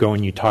 you go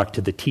and you talk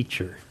to the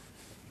teacher.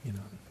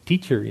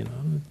 Teacher,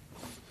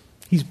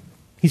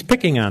 he's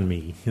picking on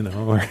me,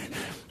 or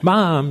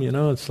Mom,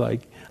 it's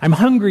like, I'm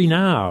hungry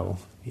now.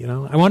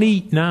 I want to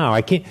eat now.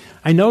 I can't.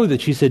 I know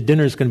that she said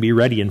dinner's going to be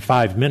ready in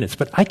 5 minutes,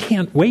 but I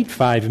can't wait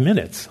 5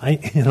 minutes.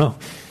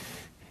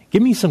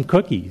 Give me some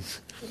cookies.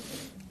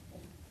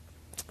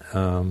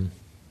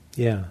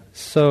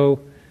 So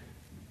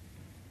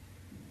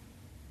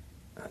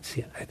let's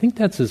see. I think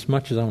that's as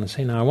much as I want to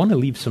say now. I want to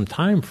leave some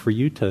time for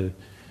you to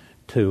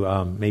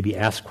maybe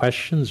ask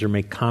questions or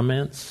make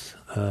comments.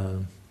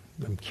 I'm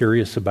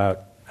curious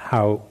about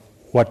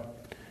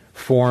what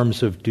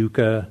forms of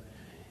dukkha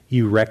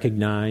you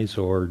recognize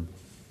or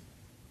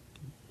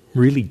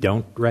really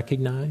don't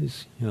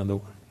recognize.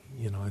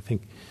 I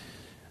think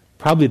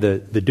probably the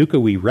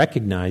dukkha we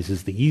recognize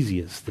is the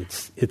easiest.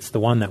 It's the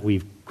one that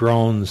we've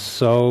grown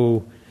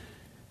so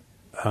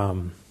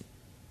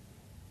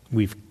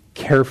we've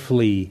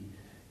carefully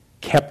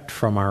kept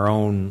from our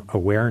own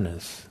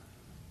awareness.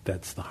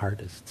 That's the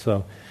hardest.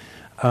 So,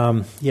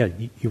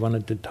 you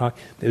wanted to talk?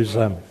 There's.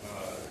 I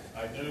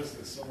noticed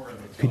that somewhere in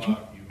the talk could you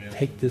you mentioned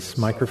take this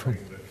the microphone?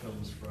 suffering that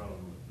comes from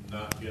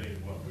not getting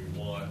what we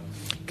want.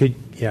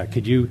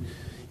 Could you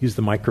use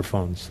the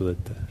microphone so that?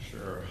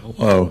 Sure.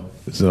 Hello.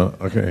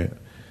 Okay.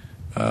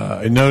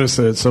 I noticed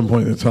that at some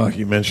point in the talk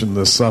you mentioned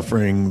the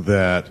suffering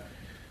that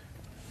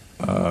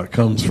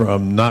comes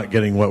from not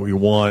getting what we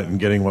want and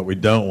getting what we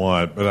don't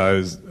want. But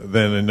I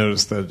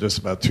noticed that just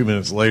about 2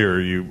 minutes later,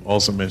 you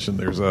also mentioned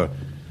there's a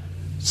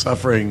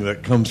suffering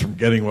that comes from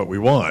getting what we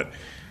want.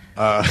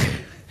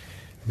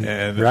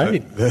 And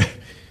right.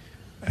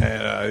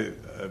 I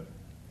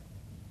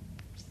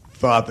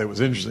thought that was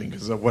interesting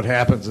because what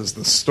happens is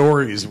the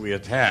stories we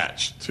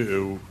attach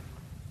to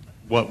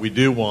what we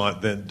do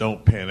want then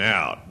don't pan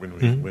out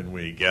when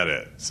we get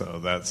it. So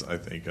that's, I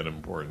think, an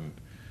important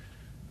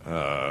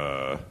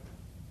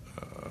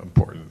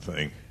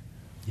thing.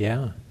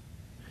 Yeah.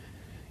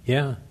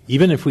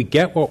 Even if we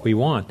get what we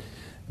want,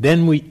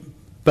 then we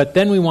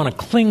want to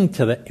cling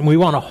to that, and we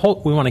want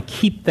to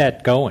keep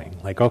that going.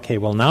 Like, okay,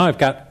 well, now I've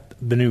got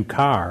the new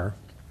car,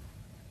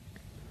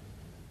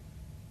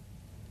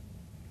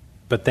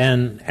 but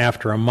then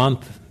after a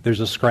month, there's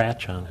a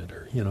scratch on it,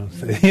 or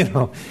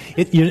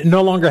it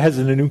no longer has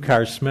a new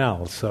car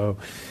smell. So,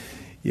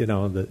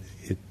 even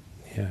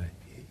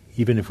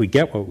if we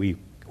get what we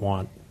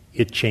want,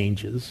 it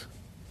changes.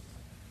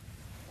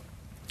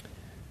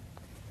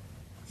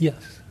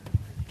 Yes.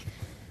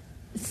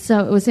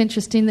 So it was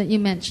interesting that you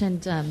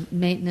mentioned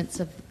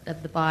maintenance of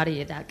the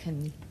body that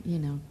can,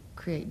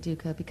 create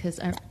dukkha, because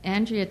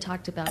Andrea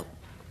talked about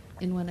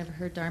in one of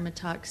her Dharma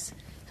talks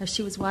how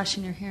she was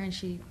washing her hair and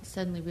she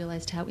suddenly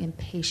realized how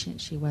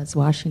impatient she was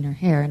washing her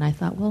hair. And I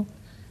thought, well,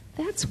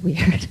 that's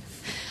weird.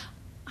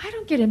 I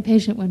don't get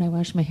impatient when I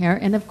wash my hair.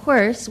 And of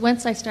course,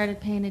 once I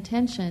started paying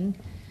attention,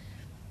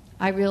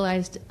 I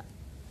realized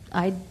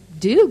I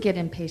do get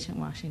impatient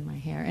washing my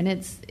hair. And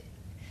it's,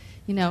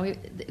 dukkha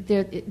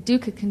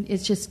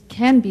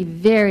can be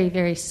very,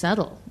 very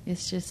subtle.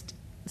 It's just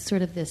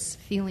sort of this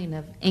feeling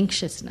of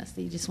anxiousness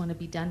that you just want to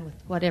be done with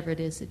whatever it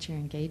is that you're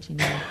engaging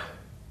in.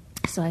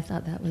 So I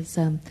thought that was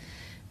an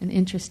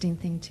interesting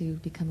thing to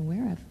become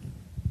aware of.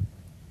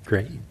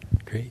 Great.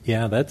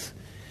 Yeah, that's...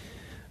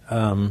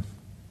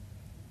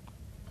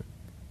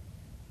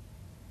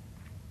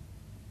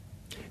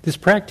 this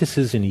practice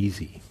isn't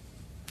easy.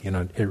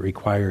 It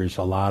requires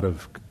a lot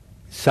of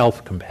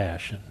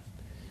self-compassion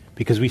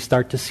because we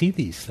start to see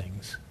these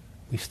things.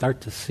 We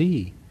start to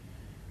see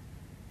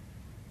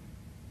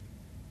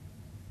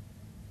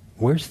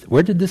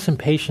where did this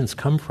impatience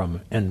come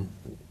from, and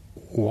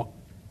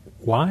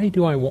why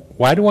do I want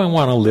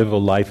to live a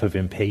life of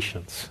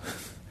impatience?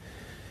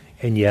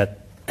 And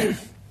yet,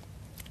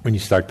 when you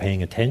start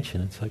paying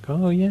attention, it's like,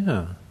 oh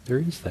yeah, there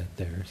is that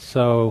there.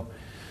 So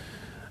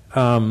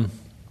I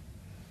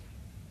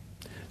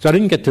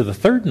didn't get to the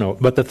third note,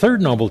 but the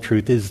third noble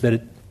truth is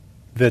that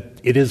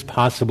it is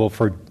possible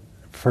for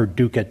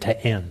dukkha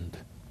to end.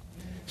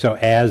 So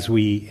as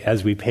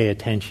we pay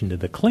attention to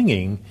the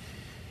clinging,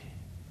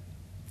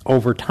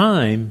 over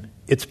time,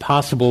 it's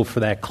possible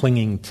for that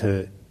clinging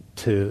to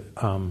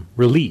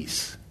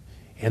release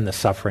and the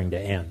suffering to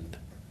end.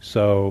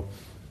 So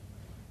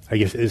I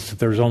guess if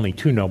there's only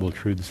two noble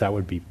truths, that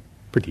would be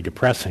pretty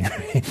depressing.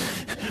 Right?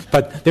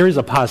 But there is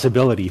a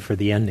possibility for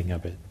the ending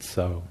of it.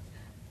 So,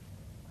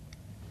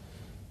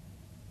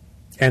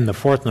 and the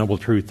fourth noble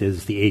truth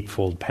is the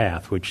Eightfold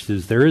Path, which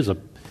is there is a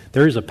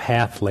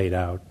path laid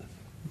out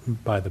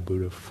by the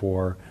Buddha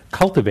for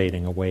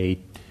cultivating a way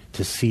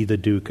to see the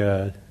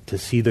dukkha, to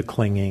see the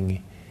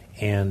clinging,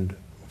 and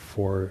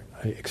for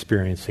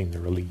experiencing the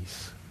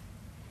release.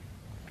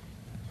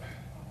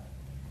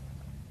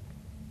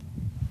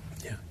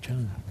 Yeah,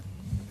 John.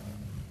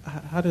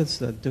 How does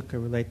dukkha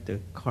relate to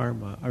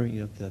karma? Or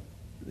the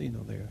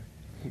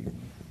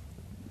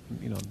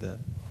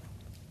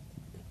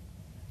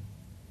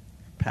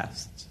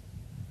past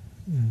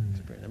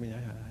experience? I mean,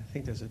 I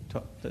think there's a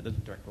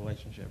direct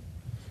relationship.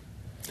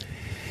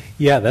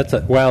 Yeah, that's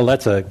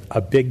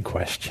a big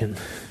question,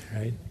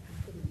 right?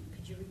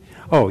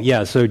 Oh,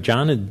 yeah, so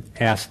John had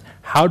asked,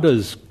 how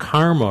does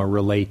karma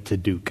relate to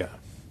dukkha,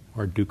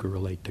 or dukkha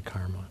relate to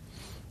karma?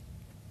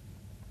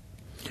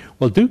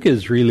 Well, dukkha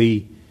is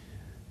really,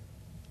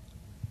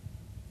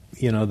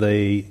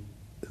 the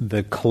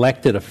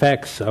collected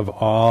effects of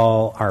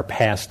all our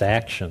past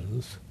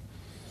actions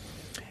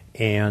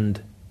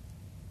and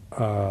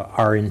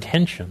our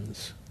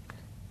intentions.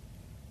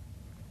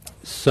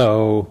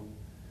 So,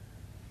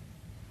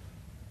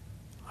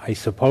 I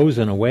suppose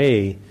in a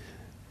way,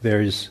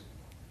 there's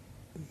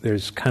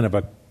kind of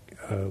a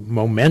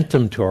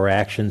momentum to our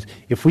actions.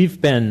 If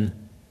we've been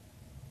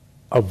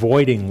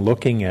avoiding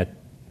looking at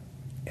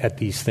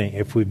these things,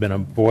 if we've been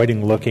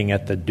avoiding looking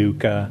at the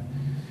dukkha,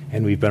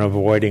 and we've been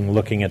avoiding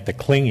looking at the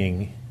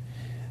clinging,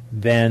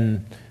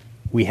 then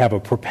we have a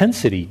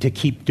propensity to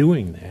keep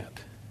doing that.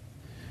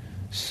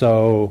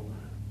 So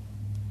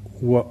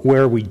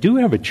where we do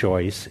have a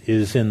choice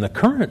is in the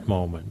current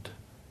moment,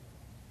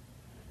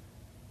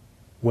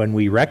 when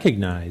we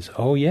recognize,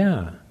 oh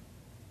yeah,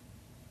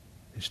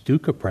 there's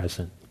dukkha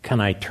present. Can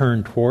I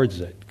turn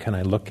towards it? Can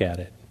I look at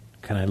it?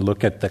 Can I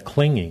look at the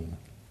clinging?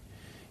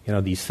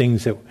 These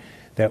things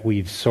that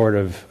we've sort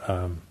of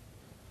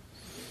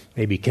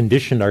maybe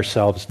conditioned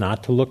ourselves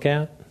not to look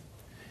at.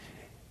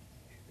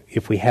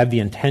 If we have the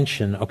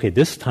intention, okay,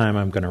 this time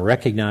I'm going to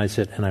recognize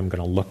it and I'm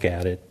going to look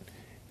at it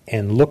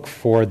and look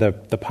for the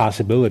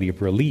possibility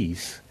of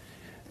release,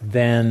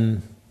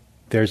 then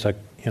there's a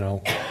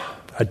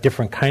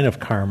different kind of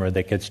karma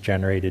that gets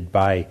generated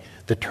by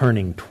the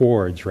turning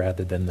towards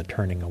rather than the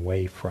turning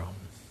away from.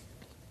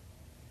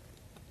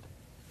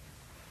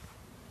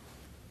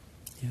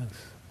 Yes.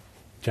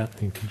 John,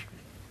 could you?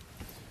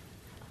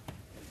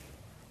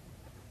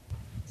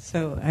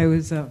 So I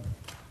was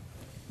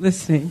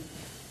listening,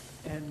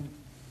 and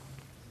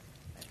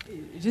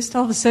just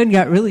all of a sudden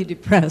got really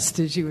depressed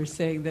as you were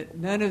saying that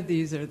none of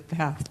these are the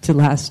path to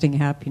lasting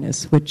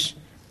happiness, which,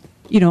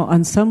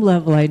 on some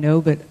level I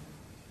know, but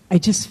I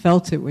just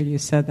felt it when you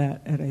said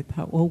that, and I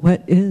thought, well,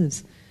 what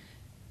is?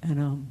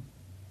 And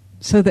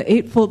so the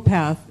Eightfold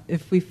Path,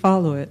 if we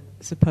follow it,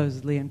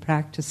 supposedly, and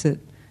practice it,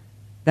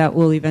 that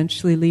will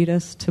eventually lead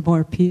us to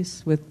more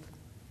peace with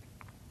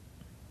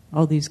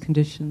all these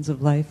conditions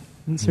of life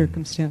and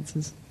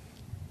circumstances.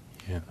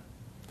 Yeah.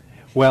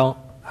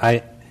 Well,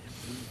 I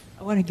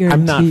want to guarantee.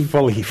 I'm not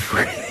fully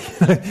free.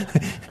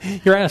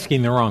 You're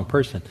asking the wrong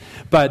person.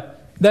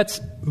 But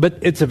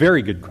it's a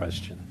very good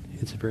question.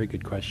 It's a very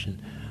good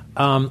question.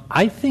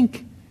 I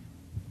think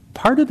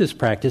part of this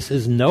practice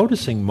is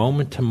noticing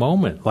moment to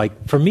moment.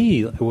 Like, for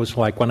me, it was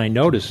like when I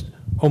noticed,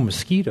 oh,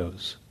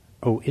 mosquitoes,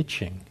 oh,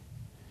 itching.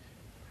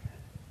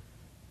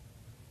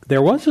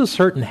 There was a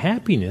certain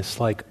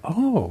happiness, like,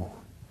 oh,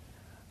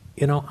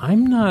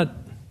 I'm not,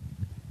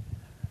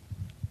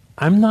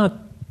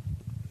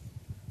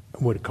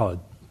 what do you call it,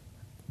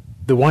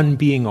 the one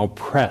being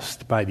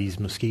oppressed by these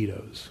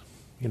mosquitoes.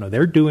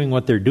 They're doing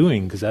what they're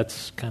doing because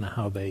that's kind of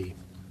how they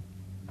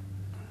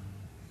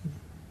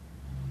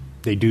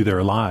do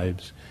their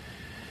lives.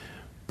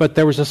 But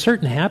there was a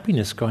certain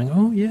happiness going,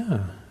 oh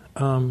yeah,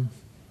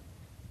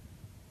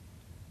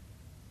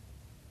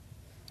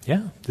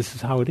 yeah, this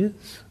is how it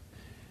is.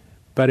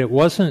 But it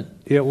wasn't.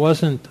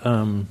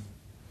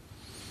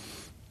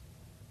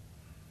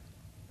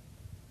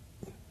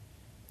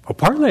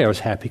 Partly I was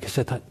happy because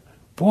I thought,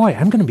 boy,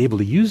 I'm going to be able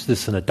to use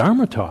this in a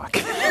Dharma talk.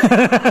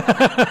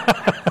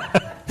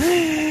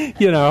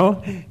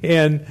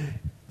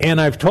 And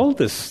I've told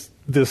this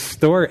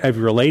story. I've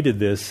related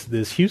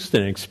this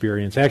Houston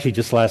experience. Actually,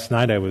 just last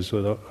night I was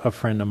with a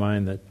friend of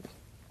mine that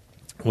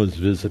was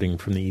visiting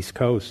from the East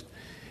Coast,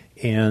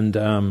 and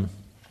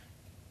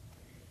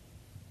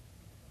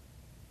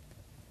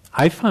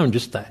I found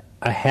just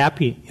a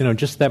happy,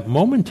 just that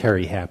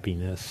momentary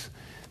happiness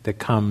that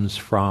comes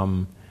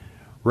from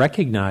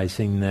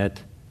recognizing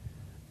that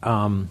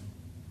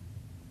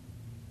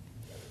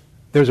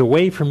there's a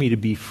way for me to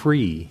be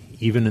free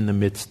even in the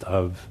midst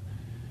of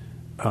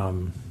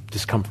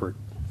discomfort.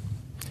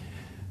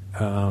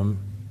 And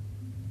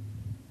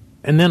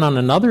then on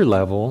another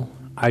level,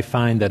 I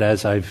find that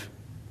as I've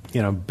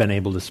been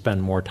able to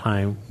spend more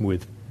time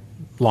with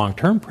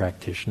long-term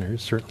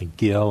practitioners, certainly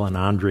Gil and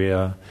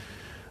Andrea,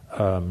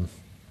 I'm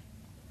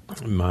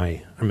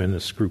in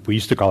this group, we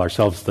used to call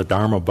ourselves the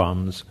Dharma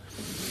Bums,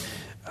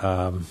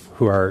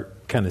 who are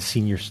kind of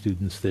senior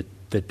students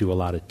that do a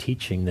lot of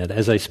teaching, that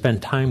as I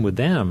spend time with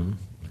them,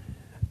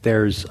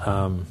 there's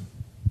not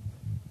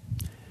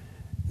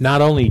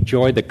only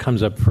joy that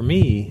comes up for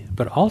me,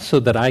 but also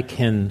that I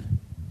can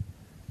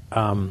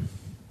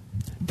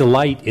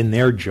delight in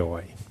their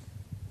joy.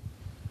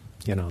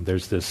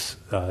 There's this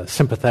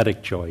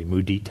sympathetic joy,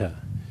 mudita,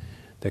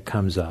 that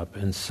comes up.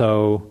 And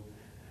so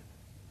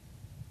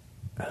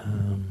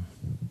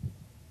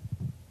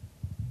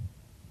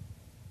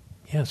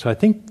so I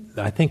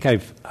think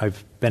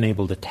I've been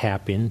able to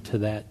tap into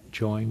that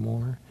joy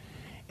more,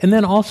 And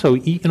then also,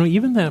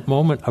 even that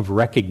moment of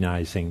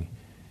recognizing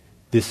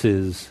this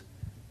is,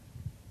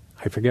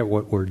 I forget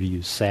what word you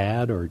use,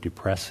 sad or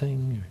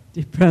depressing?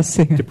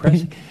 Depressing.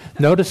 Depressing.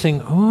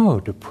 Noticing, oh,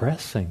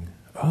 depressing.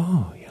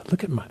 Oh, yeah,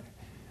 look at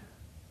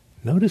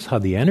notice how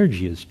the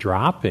energy is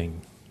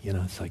dropping.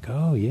 It's like,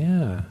 oh,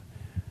 yeah.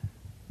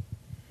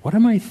 What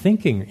am I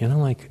thinking?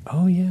 Like,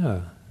 oh,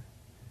 yeah.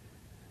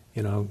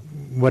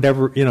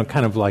 Whatever,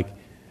 kind of like,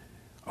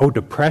 oh,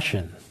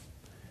 depression.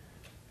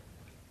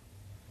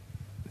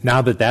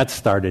 Now that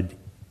started,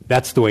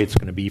 that's the way it's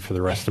going to be for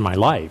the rest of my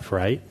life,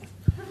 right?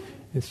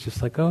 It's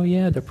just like, oh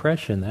yeah,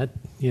 depression.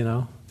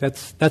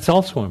 That's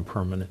also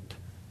impermanent.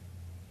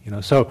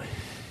 So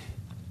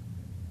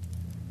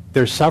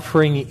there's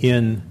suffering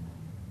in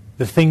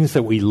the things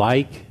that we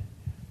like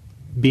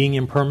being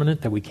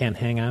impermanent, that we can't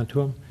hang on to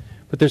them.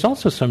 But there's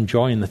also some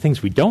joy in the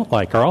things we don't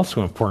like are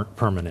also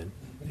impermanent.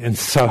 And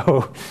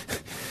so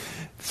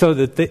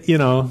that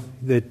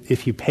that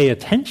if you pay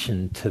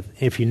attention to,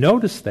 if you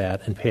notice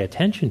that and pay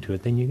attention to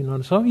it, then you can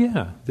notice, oh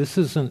yeah, this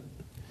isn't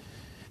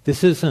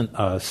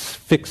a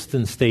fixed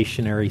and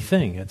stationary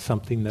thing. It's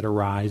something that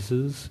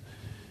arises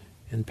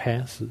and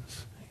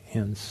passes.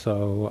 And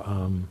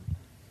so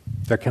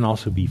there can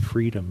also be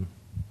freedom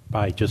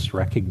by just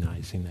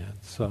recognizing that.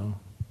 So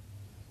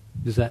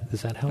does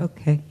that help?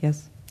 Okay,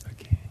 yes.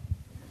 Okay.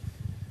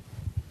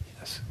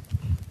 Yes.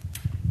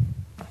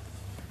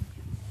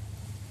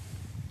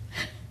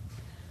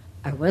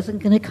 I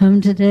wasn't going to come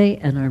today,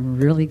 and I'm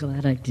really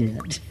glad I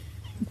did.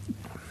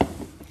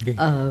 Okay.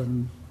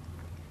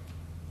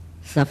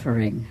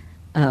 Suffering.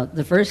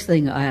 The first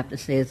thing I have to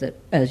say is that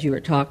as you were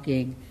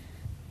talking,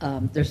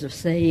 there's a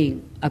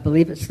saying, I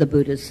believe it's the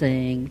Buddha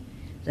saying,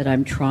 that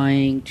I'm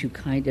trying to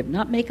kind of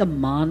not make a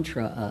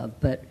mantra of,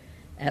 but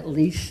at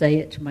least say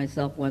it to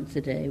myself once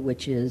a day,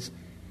 which is,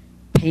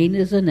 pain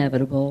is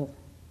inevitable,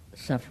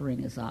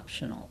 suffering is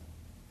optional.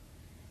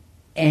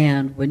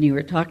 And when you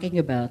were talking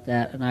about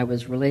that, and I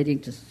was relating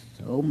to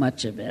so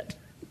much of it,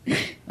 I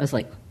was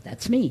like,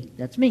 that's me,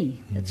 that's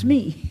me, that's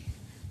me.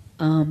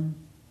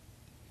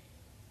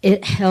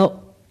 It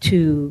helped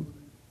to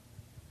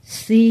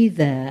see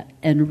that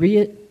and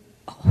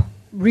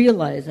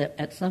realize that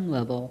at some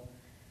level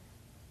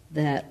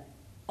that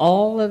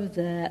all of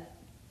that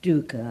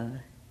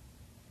dukkha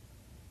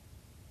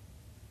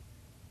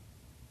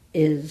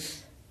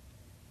it's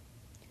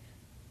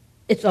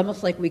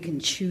almost like we can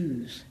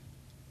choose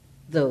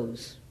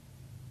those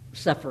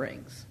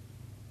sufferings.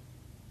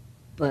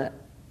 But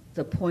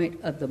the point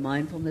of the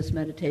mindfulness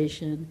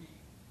meditation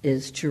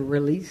is to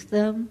release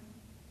them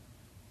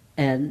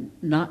and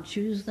not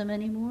choose them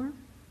anymore?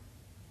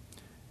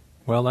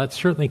 Well, that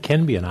certainly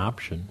can be an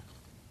option.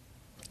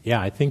 Yeah,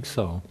 I think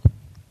so.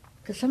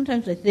 Because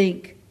sometimes I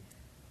think,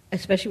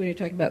 especially when you're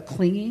talking about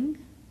clinging,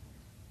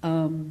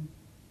 I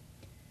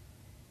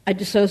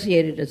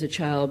dissociated as a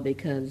child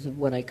because of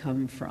what I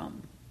come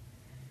from.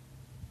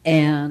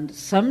 And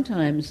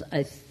sometimes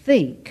I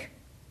think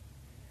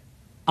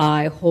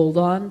I hold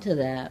on to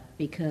that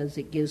because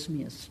it gives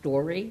me a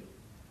story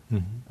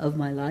of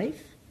my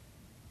life.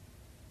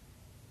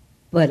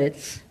 But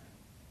it's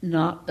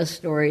not a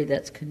story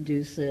that's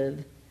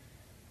conducive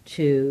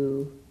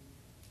to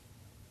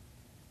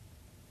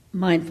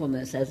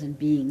mindfulness, as in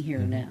being here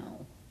now.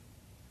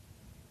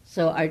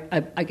 So I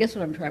guess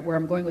where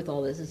I'm going with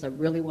all this is I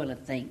really want to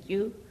thank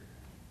you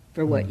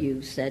for what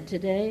you said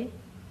today,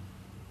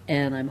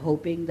 and I'm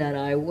hoping that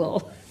I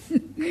will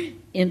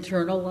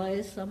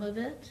internalize some of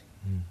it.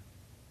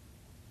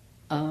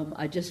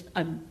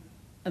 I'm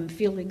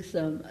feeling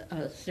some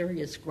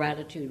serious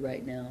gratitude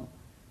right now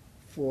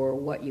for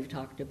what you've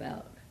talked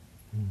about.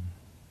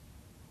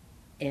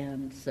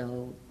 And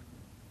so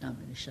I'm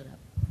going to shut up.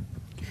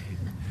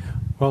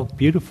 Well,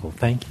 beautiful.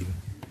 Thank you.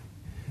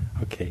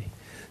 Okay.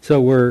 So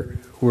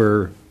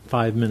we're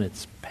 5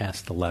 minutes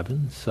past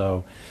 11.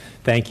 So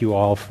thank you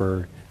all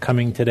for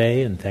coming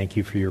today, and thank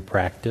you for your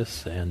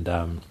practice.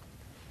 And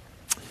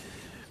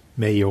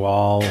may you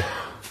all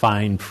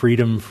find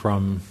freedom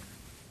from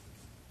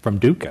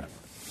dukkha.